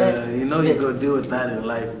 man. You know you gonna deal with that in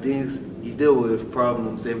life. Things you deal with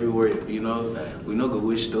problems everywhere, you know. We not gonna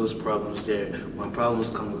wish those problems there. When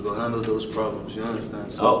problems come, we go handle those problems. You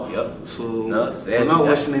understand? So, yep. So I'm not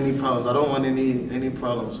wishing any problems. I don't want any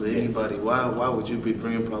problems with anybody. Why would you be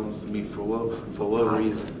bringing problems to me for what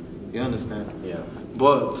reason? You understand? Yeah.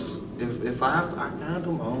 But if I have to, I can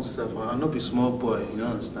handle my own stuff. I know be small boy. You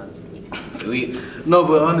understand? No,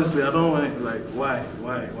 but honestly, I don't want why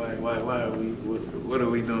are we? What are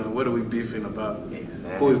we doing? What are we beefing about?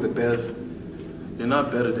 Exactly. Who is the best? You're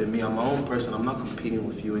not better than me. I'm my own person. I'm not competing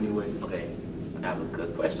with you anyway. Okay, I have a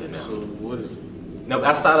good question now. So what is? No,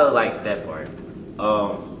 outside of like that part,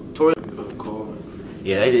 tourism. Of course.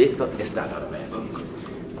 Yeah, it's not automatic.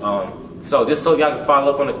 So just so y'all can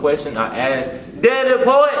follow up on the question, I asked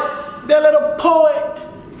DeleDaPoet. DeleDaPoet.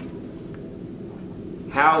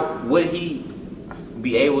 How would he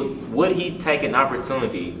be able? Would he take an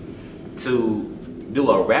opportunity to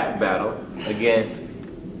do a rap battle against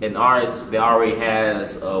an artist that already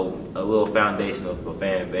has a little foundation of a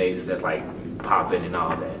fan base that's like popping and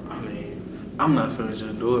all that? I mean, I'm not finna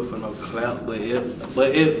just do it for no clout, but if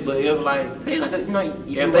like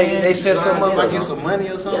if they set something up, I get some money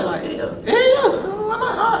or something why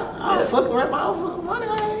not? I'll fucking rap my own fucking money.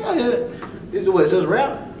 Is it what? It's just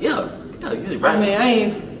rap? Yeah, you just rap. I mean, I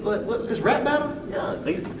ain't what it's rap battle? Yeah,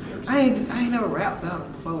 please. I ain't never rap battle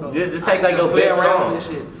before though. Just take like your best song. That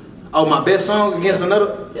shit. Oh, my best song against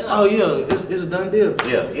another? Yeah. Oh yeah, it's a done deal.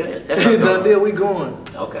 Yeah, It's a done deal. We going.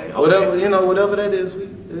 Okay. Whatever that is,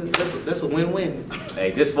 that's a win-win.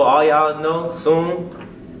 Hey, just for all y'all know,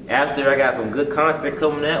 soon after I got some good content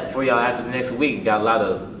coming out for y'all after the next week. Got a lot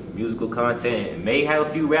of musical content and may have a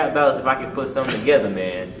few rap battles if I can put something together,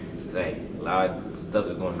 man. Say a lot of stuff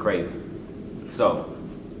is going crazy. So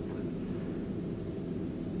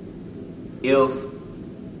if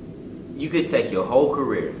you could take your whole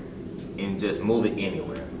career and just move it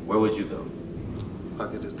anywhere, where would you go? If I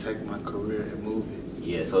could just take my career and move it.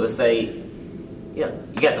 Yeah, so let's say, you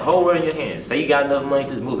got the whole world in your hands. Say you got enough money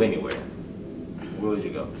to move anywhere. Where would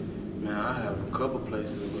you go? Man, I have a couple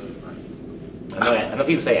places, but like, I know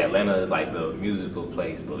people say Atlanta is like the musical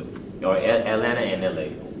place, but or Atlanta and LA.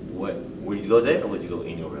 Would you go there or would you go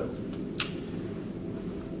anywhere else?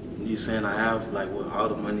 you saying I have like with all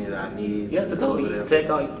the money that I need? You have to go. over You there. take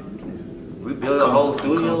out, rebuild a whole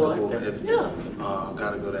studio like that. Yeah. I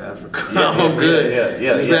gotta go to Africa. Yeah, I'm good.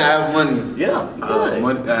 Yeah. You say I have money. Yeah.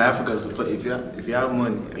 Africa's the place. If you have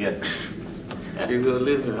money, Yeah. you go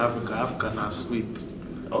live in Africa. Africa not sweet.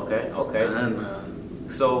 Okay.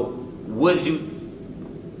 And So, what did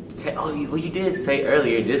you say? Oh, you did say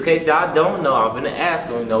earlier. In this case, y'all don't know. I'm gonna ask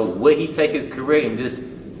him. Would he take his career and just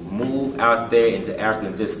move out there into Africa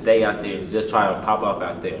and just stay out there and just try to pop off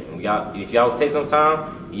out there? And if y'all take some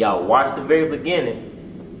time, y'all watch the very beginning.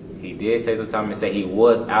 He did take some time and say he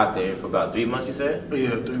was out there for about 3 months. You said? Yeah,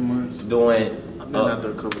 3 months. Doing. I've been out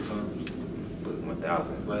there a couple times. But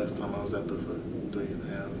 1,000. last time I was out there for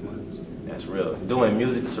 3.5 months. That's real. Doing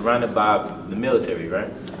music surrounded by the military,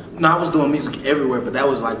 right? No, I was doing music everywhere, but that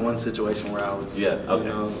was like one situation where I was. Yeah. Okay. You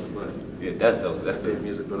know, but Yeah, that's dope. That's I did the.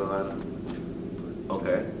 music with a lot of.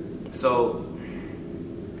 Okay. So.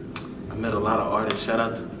 I met a lot of artists. Shout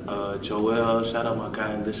out to Joel. Shout out my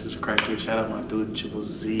guy Delicious Cracker. Shout out my dude Triple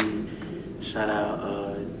Z. Shout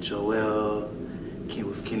out Joel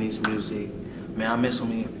with Kenny's music. Man, I met so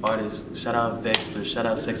many artists. Shout out Vector. Shout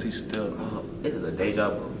out Sexy Still. This is a deja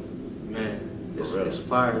vu. Man, For real. it's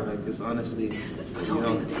fire. Like it's honestly, It's you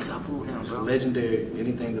know, deja vu now, it's bro. legendary.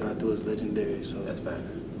 Anything that I do is legendary. So That's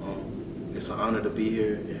facts. it's an honor to be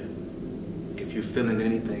here. And if you're feeling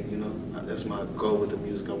anything, you know, that's my goal with the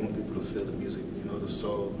music. I want people to feel the music. You know, the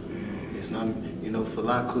soul. It's not, you know,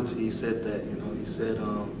 Fela Kuti, he said that. You know, he said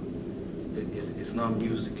it's not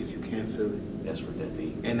music if you can't feel it. That's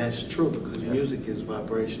deep. And that's true because music is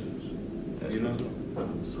vibrations. That's you know,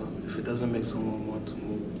 true. so if it doesn't make someone want to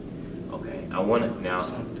move, Okay, I want to now.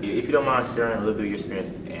 Something. If you don't mind sharing a little bit of your experience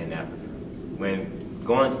in Africa, when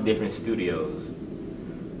going to different studios,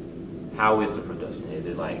 how is the production? Is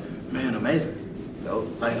it like man, amazing.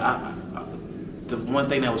 dope? Like the one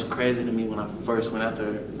thing that was crazy to me when I first went out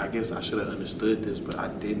there, I guess I should have understood this, but I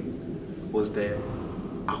didn't, was that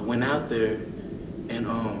I went out there and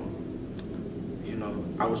you know,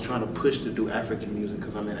 I was trying to push to do African music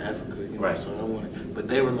because I'm in Africa, you know, Right. so I wanted, but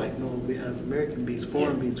they were like, no, we have American beats,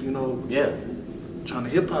 foreign beats, you know, Yeah. trying to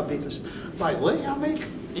hip hop beats and shit. I'm like, what y'all make?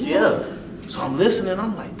 You Yeah. know? So I'm listening,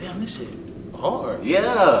 I'm like, damn, this shit hard.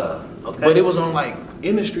 Yeah. Okay. But it was on like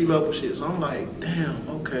industry level shit, so I'm like, damn,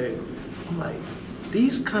 okay. I'm like,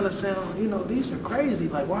 these kind of sound, you know, these are crazy.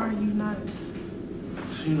 Like, why are you not?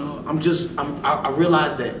 You know, I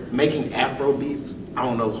realized that making Afro beats, I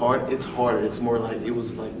don't know, it's harder. It's more like, it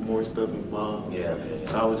was like more stuff involved. Yeah.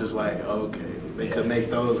 So I was just like, okay, they could make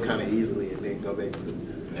those kind of easily and then go back to,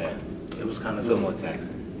 Yeah. it was kind A of little more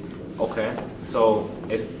taxing. Okay. So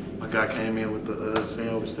it's My guy came in with the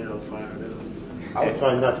sandwich that held fire. I was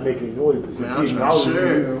trying not to make any noise, but Man, I'm since trying to you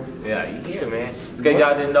share. know, yeah, you hear, man. Because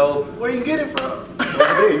y'all didn't know. Where you get it from? over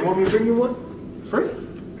there, you want me to bring you one? Free?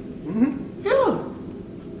 Mm-hmm.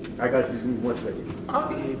 Yeah. I got you. Give me 1 second.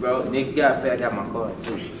 Hey, bro, Nick, you gotta pay. I got my card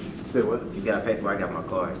too. Say what? You gotta pay for. I got my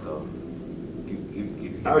card, so.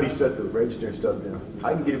 I already shut the register and stuff down.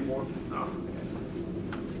 I can get it for him.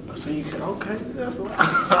 Oh, So you can, okay, that's all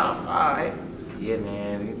right. yeah,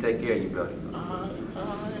 man, we can take care of you, brother.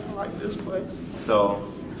 I like this place. So,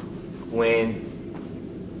 when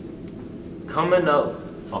coming up,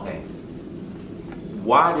 okay,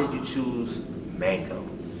 why did you choose Mango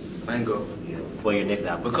Mango. for your next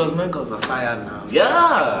album? Because mangoes are fire now.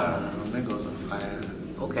 Yeah. Mangoes are fire.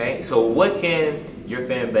 Okay, so what can your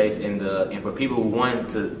fan base and for people who want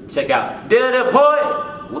to check out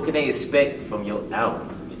DeleDaPoet, what can they expect from your album?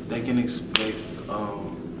 They can expect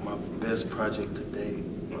my best project to date.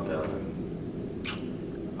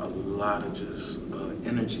 A lot of just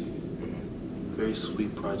energy. Very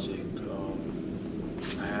sweet project.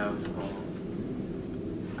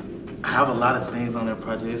 I have a lot of things on that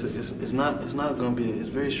project. It's not gonna be. It's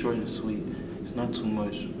very short and sweet. It's not too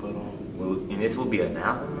much, but And this will be an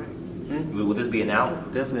album, right? Hmm? Will this be an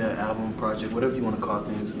album? Definitely an album project, whatever you want to call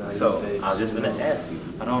things now. So these days, I was just you gonna know. ask you.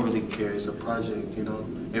 I don't really care. It's a project, you know.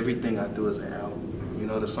 Everything I do is an album. You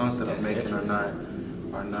know, the songs that I'm That's making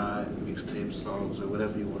are not mixtape songs or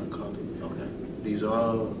whatever you want to call it. Okay, These are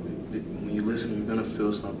all, when you listen, you're gonna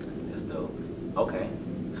feel something. that's dope. Okay,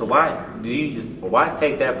 so why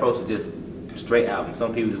take that approach to just straight album?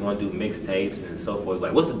 Some people just want to do mixtapes and so forth.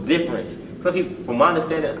 Like, what's the difference? Some people, from my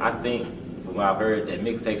understanding, I think from what I've heard, that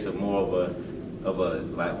mixtapes are more of a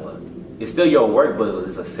like what it's still your work, but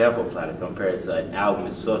it's a sample platter compared to an album.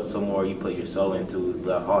 It's so more you put your soul into, it's a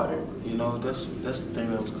lot harder. You know, that's the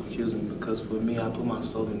thing that was confusing, because for me, I put my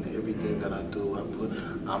soul into everything that I do.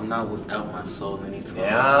 I'm not without my soul anytime.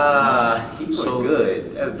 Yeah, you so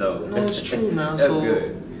good. That's dope. No, it's true now. That's so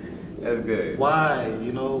good. That's good. Why?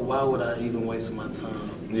 You know, why would I even waste my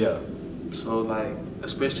time? Yeah. So like,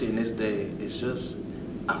 especially in this day, it's just,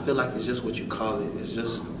 I feel like it's just what you call it. It's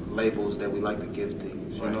just labels that we like to give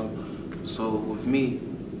things, you know? So with me,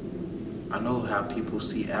 I know how people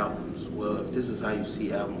see albums. Well, if this is how you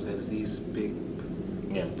see albums, as these big,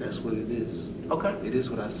 that's what it is. Okay. It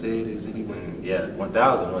is what I say it is anyway. Yeah,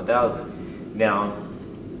 1,000. Now,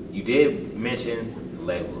 you did mention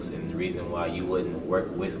labels and the reason why you wouldn't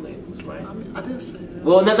work with labels, right? I mean, I didn't say that.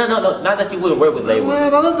 Well, no, not that you wouldn't work with labels.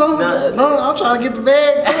 No, I'm trying to get the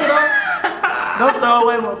bag too, don't throw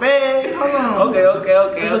away my bag. Hold on. Okay.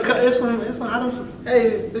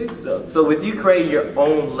 So with you creating your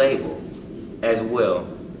own label as well,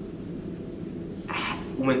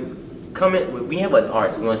 when we have an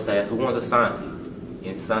artist who wants to sign to you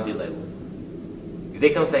and sign to your label, if they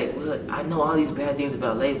come and say, "Well, I know all these bad things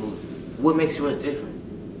about labels. What makes yours different?"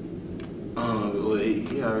 Well,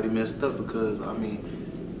 he already messed up, because I mean,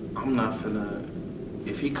 I'm not finna.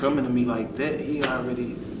 If he coming to me like that, he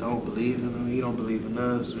already don't believe in him. He don't believe in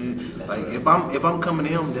us. Like right. if I'm coming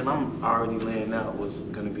to him, then I'm already laying out what's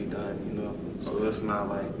gonna be done, you know. So it's not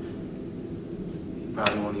like he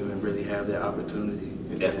probably won't even really have that opportunity.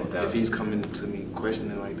 If he's coming to me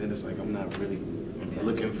questioning like that, it's like I'm not really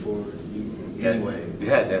looking for you anyway.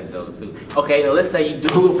 Yeah, that's dope too. Okay, now let's say you do.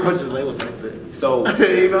 Who approaches labels like that? So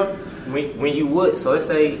you know, when you would, so let's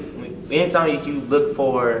say anytime that you look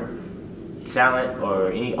for talent or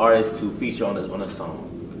any artist to feature on a song,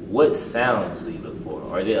 what sounds do you look for?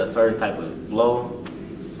 Or is it a certain type of flow?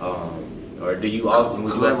 Or do you also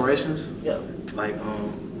collaborations? Yeah. Like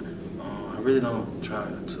I really don't try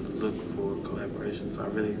to look for collaborations. I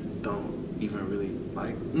really don't even really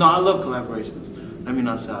like. No, I love collaborations. Let me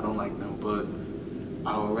not say I don't like them, but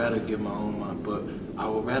I would rather give my own mind. But I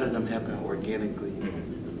would rather them happen organically.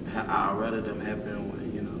 I'd rather them happen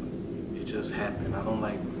when, you know, it just happened. I don't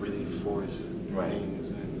like really force things,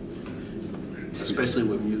 and especially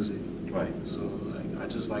with music. Right. So like, I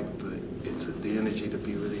just like the energy to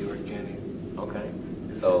be really organic. Okay.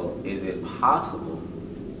 So is it possible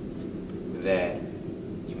that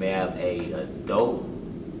you may have a dope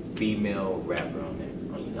female rapper on there,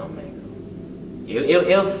 on your Mango?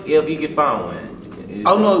 If you can find one.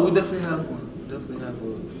 Oh no, we definitely have one. Definitely have a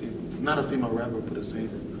not a female rapper, but a singer.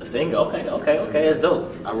 A singer? Okay, that's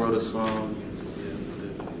dope. I wrote a song. Yeah,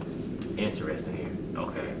 definitely. Interesting here.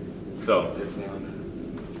 Okay. So definitely on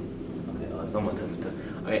that. Okay, someone tell me.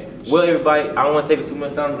 Okay. Well, everybody, I don't want to take too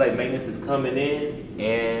much time. Like, maintenance is coming in,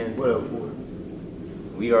 and what up, boy?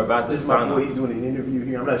 We are about to sign off. He's doing an interview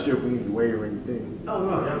here. I'm not sure if we need to wait or anything. Oh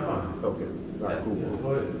no, yeah, fine. Okay. All right, cool. Yeah,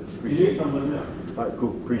 go ahead. You need something, let me know. All right,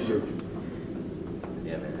 cool. Appreciate you.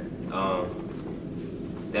 Yeah, man.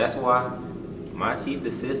 That's why my chief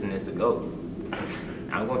assistant is the GOAT.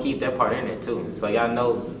 I'm gonna keep that part in there too, so y'all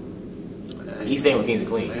know he's staying with Kings and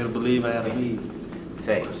Queens. I had to believe I had to be.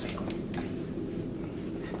 Say.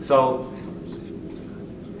 So,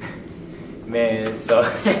 man, so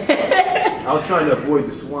I was trying to avoid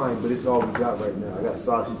the swine, but it's all we got right now. I got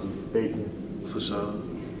sausages, bacon. For sure.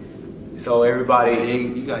 So everybody,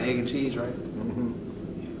 you got egg and cheese, right?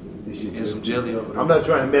 And some jelly over there. I'm not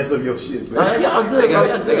trying to mess up your shit, man. Y'all good,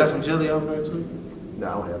 they got some jelly over there too? No,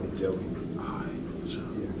 I don't have any jelly. Alright, for sure.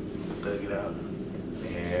 Thug it out.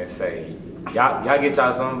 Man, say, y'all get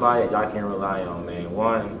y'all somebody that y'all can rely on, man.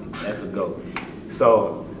 One, that's a GOAT.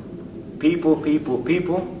 So, people,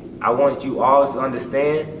 I want you all to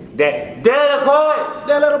understand that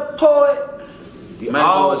DeleDaPoet!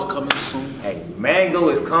 Mango is coming soon. Hey, Mango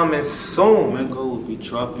is coming soon. Mango will be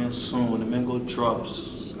dropping soon. When the mango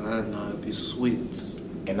drops, it'll be sweet.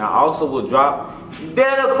 And I also will drop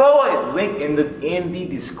DeleDaPoet link in the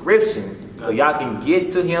description, so y'all can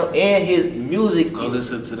get to him and his music. Go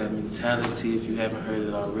listen to that Mentality if you haven't heard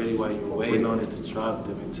it already. While you're waiting on it to drop,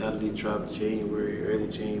 the Mentality dropped early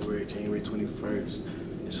January 21st.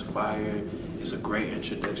 It's fire. It's a great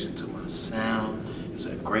introduction to my sound. It's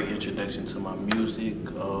a great introduction to my music.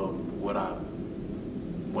 What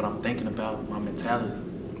I'm thinking about, my mentality.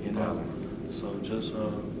 You know. So just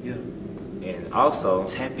yeah. And also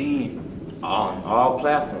tap in on all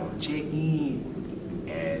platforms. Check in.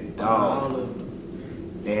 And all of them.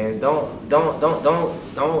 And don't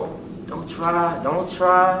try.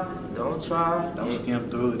 Don't skim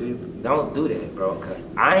through it either. Don't do that, bro.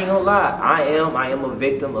 I ain't gonna lie. I am a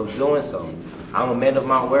victim of doing so. I'm a man of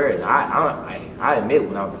my word. I admit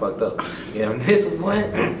when I fucked up. You know, this one,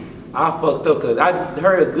 I fucked up because I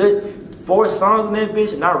heard a good 4 songs in that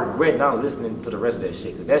bitch, and I regret not listening to the rest of that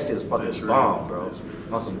shit because that shit was fucking bomb, bro.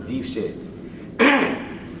 On some deep shit.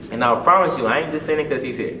 And I promise you, I ain't just saying it because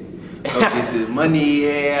he's here. Go get the money,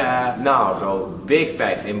 yeah. Nah, bro, big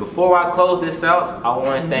facts. And before I close this out, I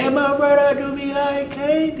want to thank. And my brother do me like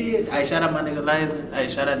K did. Hey, shout out my nigga Liza. Hey,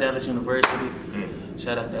 shout out Dallas University.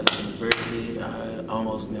 Shout out Dallas University. I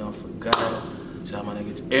almost now forgot. Shout out my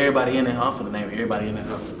nigga. Everybody in there. I'm finna name everybody in there.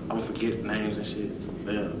 I'm gonna forget names and shit.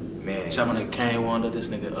 Yeah. Man. Shout out my nigga Kane Wonder. This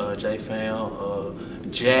nigga J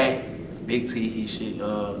Fam. Jack. Big T. He shit.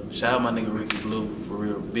 Shout out my nigga Ricky Blue. For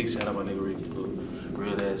real. Big shout out my nigga Ricky Blue.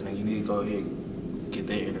 Real ass nigga. You need to go ahead and get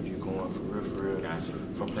that interview going. For real. For real. Gotcha.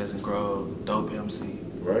 From Pleasant Grove. Dope MC.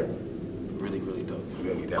 Right. Really, really dope. We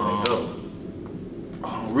gonna get that linked up.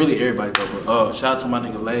 Really everybody dope. But, shout out to my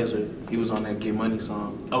nigga Laser. He was on that Get Money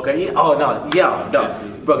song. Okay, yeah. Oh, no. Yeah, no.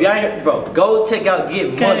 Definitely. Bro, y'all hear, bro, go check out Get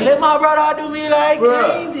Money. Can't let my brother do me like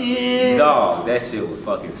Bruh. he did. Dog, that shit was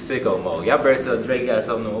fucking sicko mode. Y'all better tell Drake got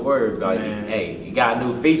something to worry about. Man. Hey, you got a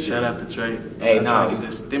new feature. Shout out to Drake. Hey, I'm nah. trying to get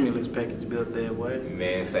that stimulus package built that way.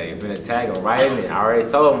 Man, say, finna tag him right in it. I already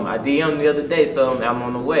told him. I DM'd him the other day, told him I'm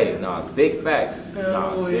on the way. Nah, big facts.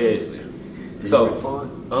 Nah, yeah. seriously. Did So, you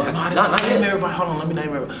respond? No, not name yet. everybody. Hold on, let me name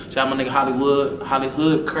everybody. Shout out my nigga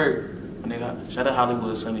Hollywood Kurt. My nigga, shout out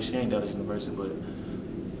Hollywood Sonny. She ain't Dallas University, but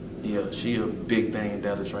yeah, she a big thing in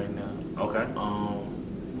Dallas right now. okay.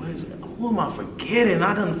 What is it? Who am I forgetting?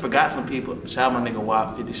 I done forgot some people. Shout out my nigga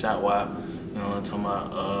Wop, 50 Shot Wop. You know what I'm talking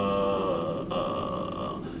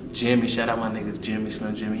about? Jimmy. Shout out my nigga Jimmy,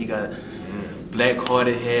 Slim Jimmy. He got Black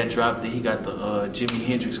Hearted hair dropped it. He got the Jimi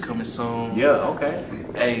Hendrix coming soon. Yeah, okay.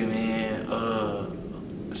 Hey man,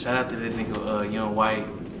 shout out to that nigga Young White.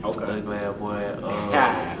 Okay. Ugly ass boy.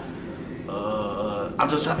 Yeah. I'm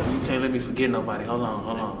just trying. You can't let me forget nobody. Hold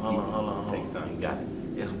on. Take your time, you got it.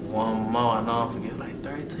 It's one more. I know I forget like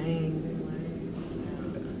 13.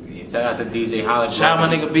 Yeah, shout out to DJ Hollywood. Shout out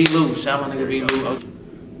my nigga B. Lou. Shout out my nigga B. Lou. Okay.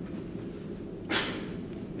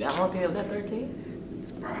 I don't think it was at 13.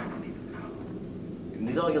 Bro, I don't even know. And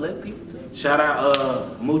these all your little people too? Shout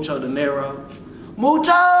out Mucho De Niro.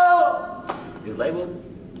 Mucho! His label?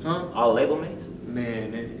 Huh? All label mates?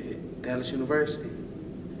 Man, Dallas University.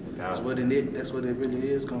 That's what it really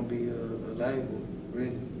is gonna be a label,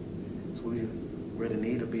 really. That's what where the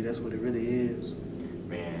need to be. That's what it really is.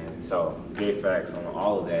 Man, so big facts on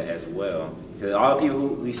all of that as well. Because all the people who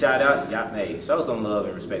we shout out, y'all, hey, show some love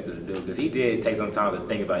and respect to the dude. Because he did take some time to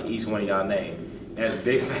think about each one of y'all names. That's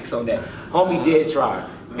big facts on that. Homie did try.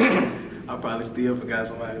 I probably still forgot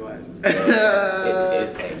somebody watching.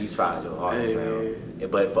 Hey, you tried your hardest, man. Yeah,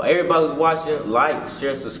 but for everybody who's watching, like,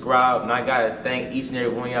 share, subscribe. And I gotta thank each and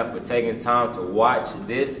every one of y'all for taking time to watch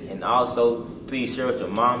this. And also, please share with your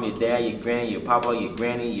mom, your dad, your granny, your papa, your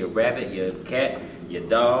granny, your rabbit, your cat, your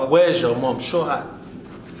dog. Where's your mom? Show her.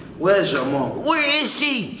 Where's your mom? Where is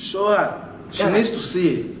she? Show her. She needs to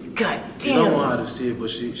see it. God She damn. don't want her to see it, but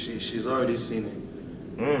she's already seen it.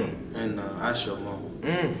 And I show mom.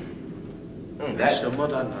 That's your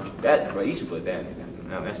mother now. That, bro, you should put that in there.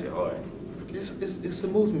 Now, that shit hard. It's a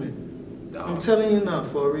movement. Dog. I'm telling you now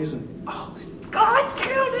for a reason. Oh, God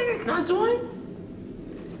damn, nigga. Can I join?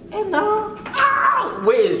 And now. Oh,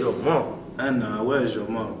 where is your mom? And now, where's your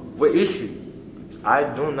mom? Where is she? I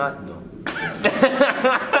do not know.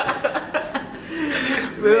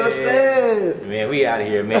 Man, we out of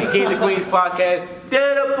here, man. King of the Queens podcast.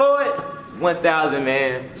 DeleDaPoet. 1,000,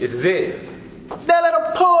 man. This is it.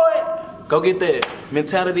 DeleDaPoet. Go get that.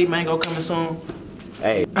 Mentality Mango coming soon.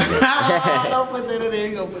 Hey. Don't put that in there.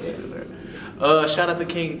 You gonna put that in there. Shout out to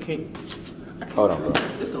King. Hold on, bro.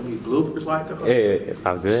 It's gonna be bloopers like a. Yeah, it's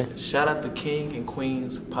all good. Shout out to King and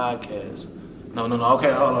Queens podcast. No.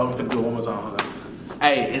 Okay, hold on. I'm finna do it one more time. Hold on.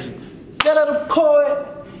 Hey, it's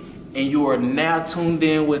DeleDaPoet, and you are now tuned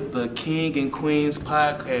in with the King and Queens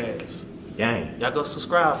podcast. Dang. Y'all go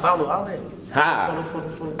subscribe, follow, all that. Ha.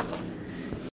 Follow.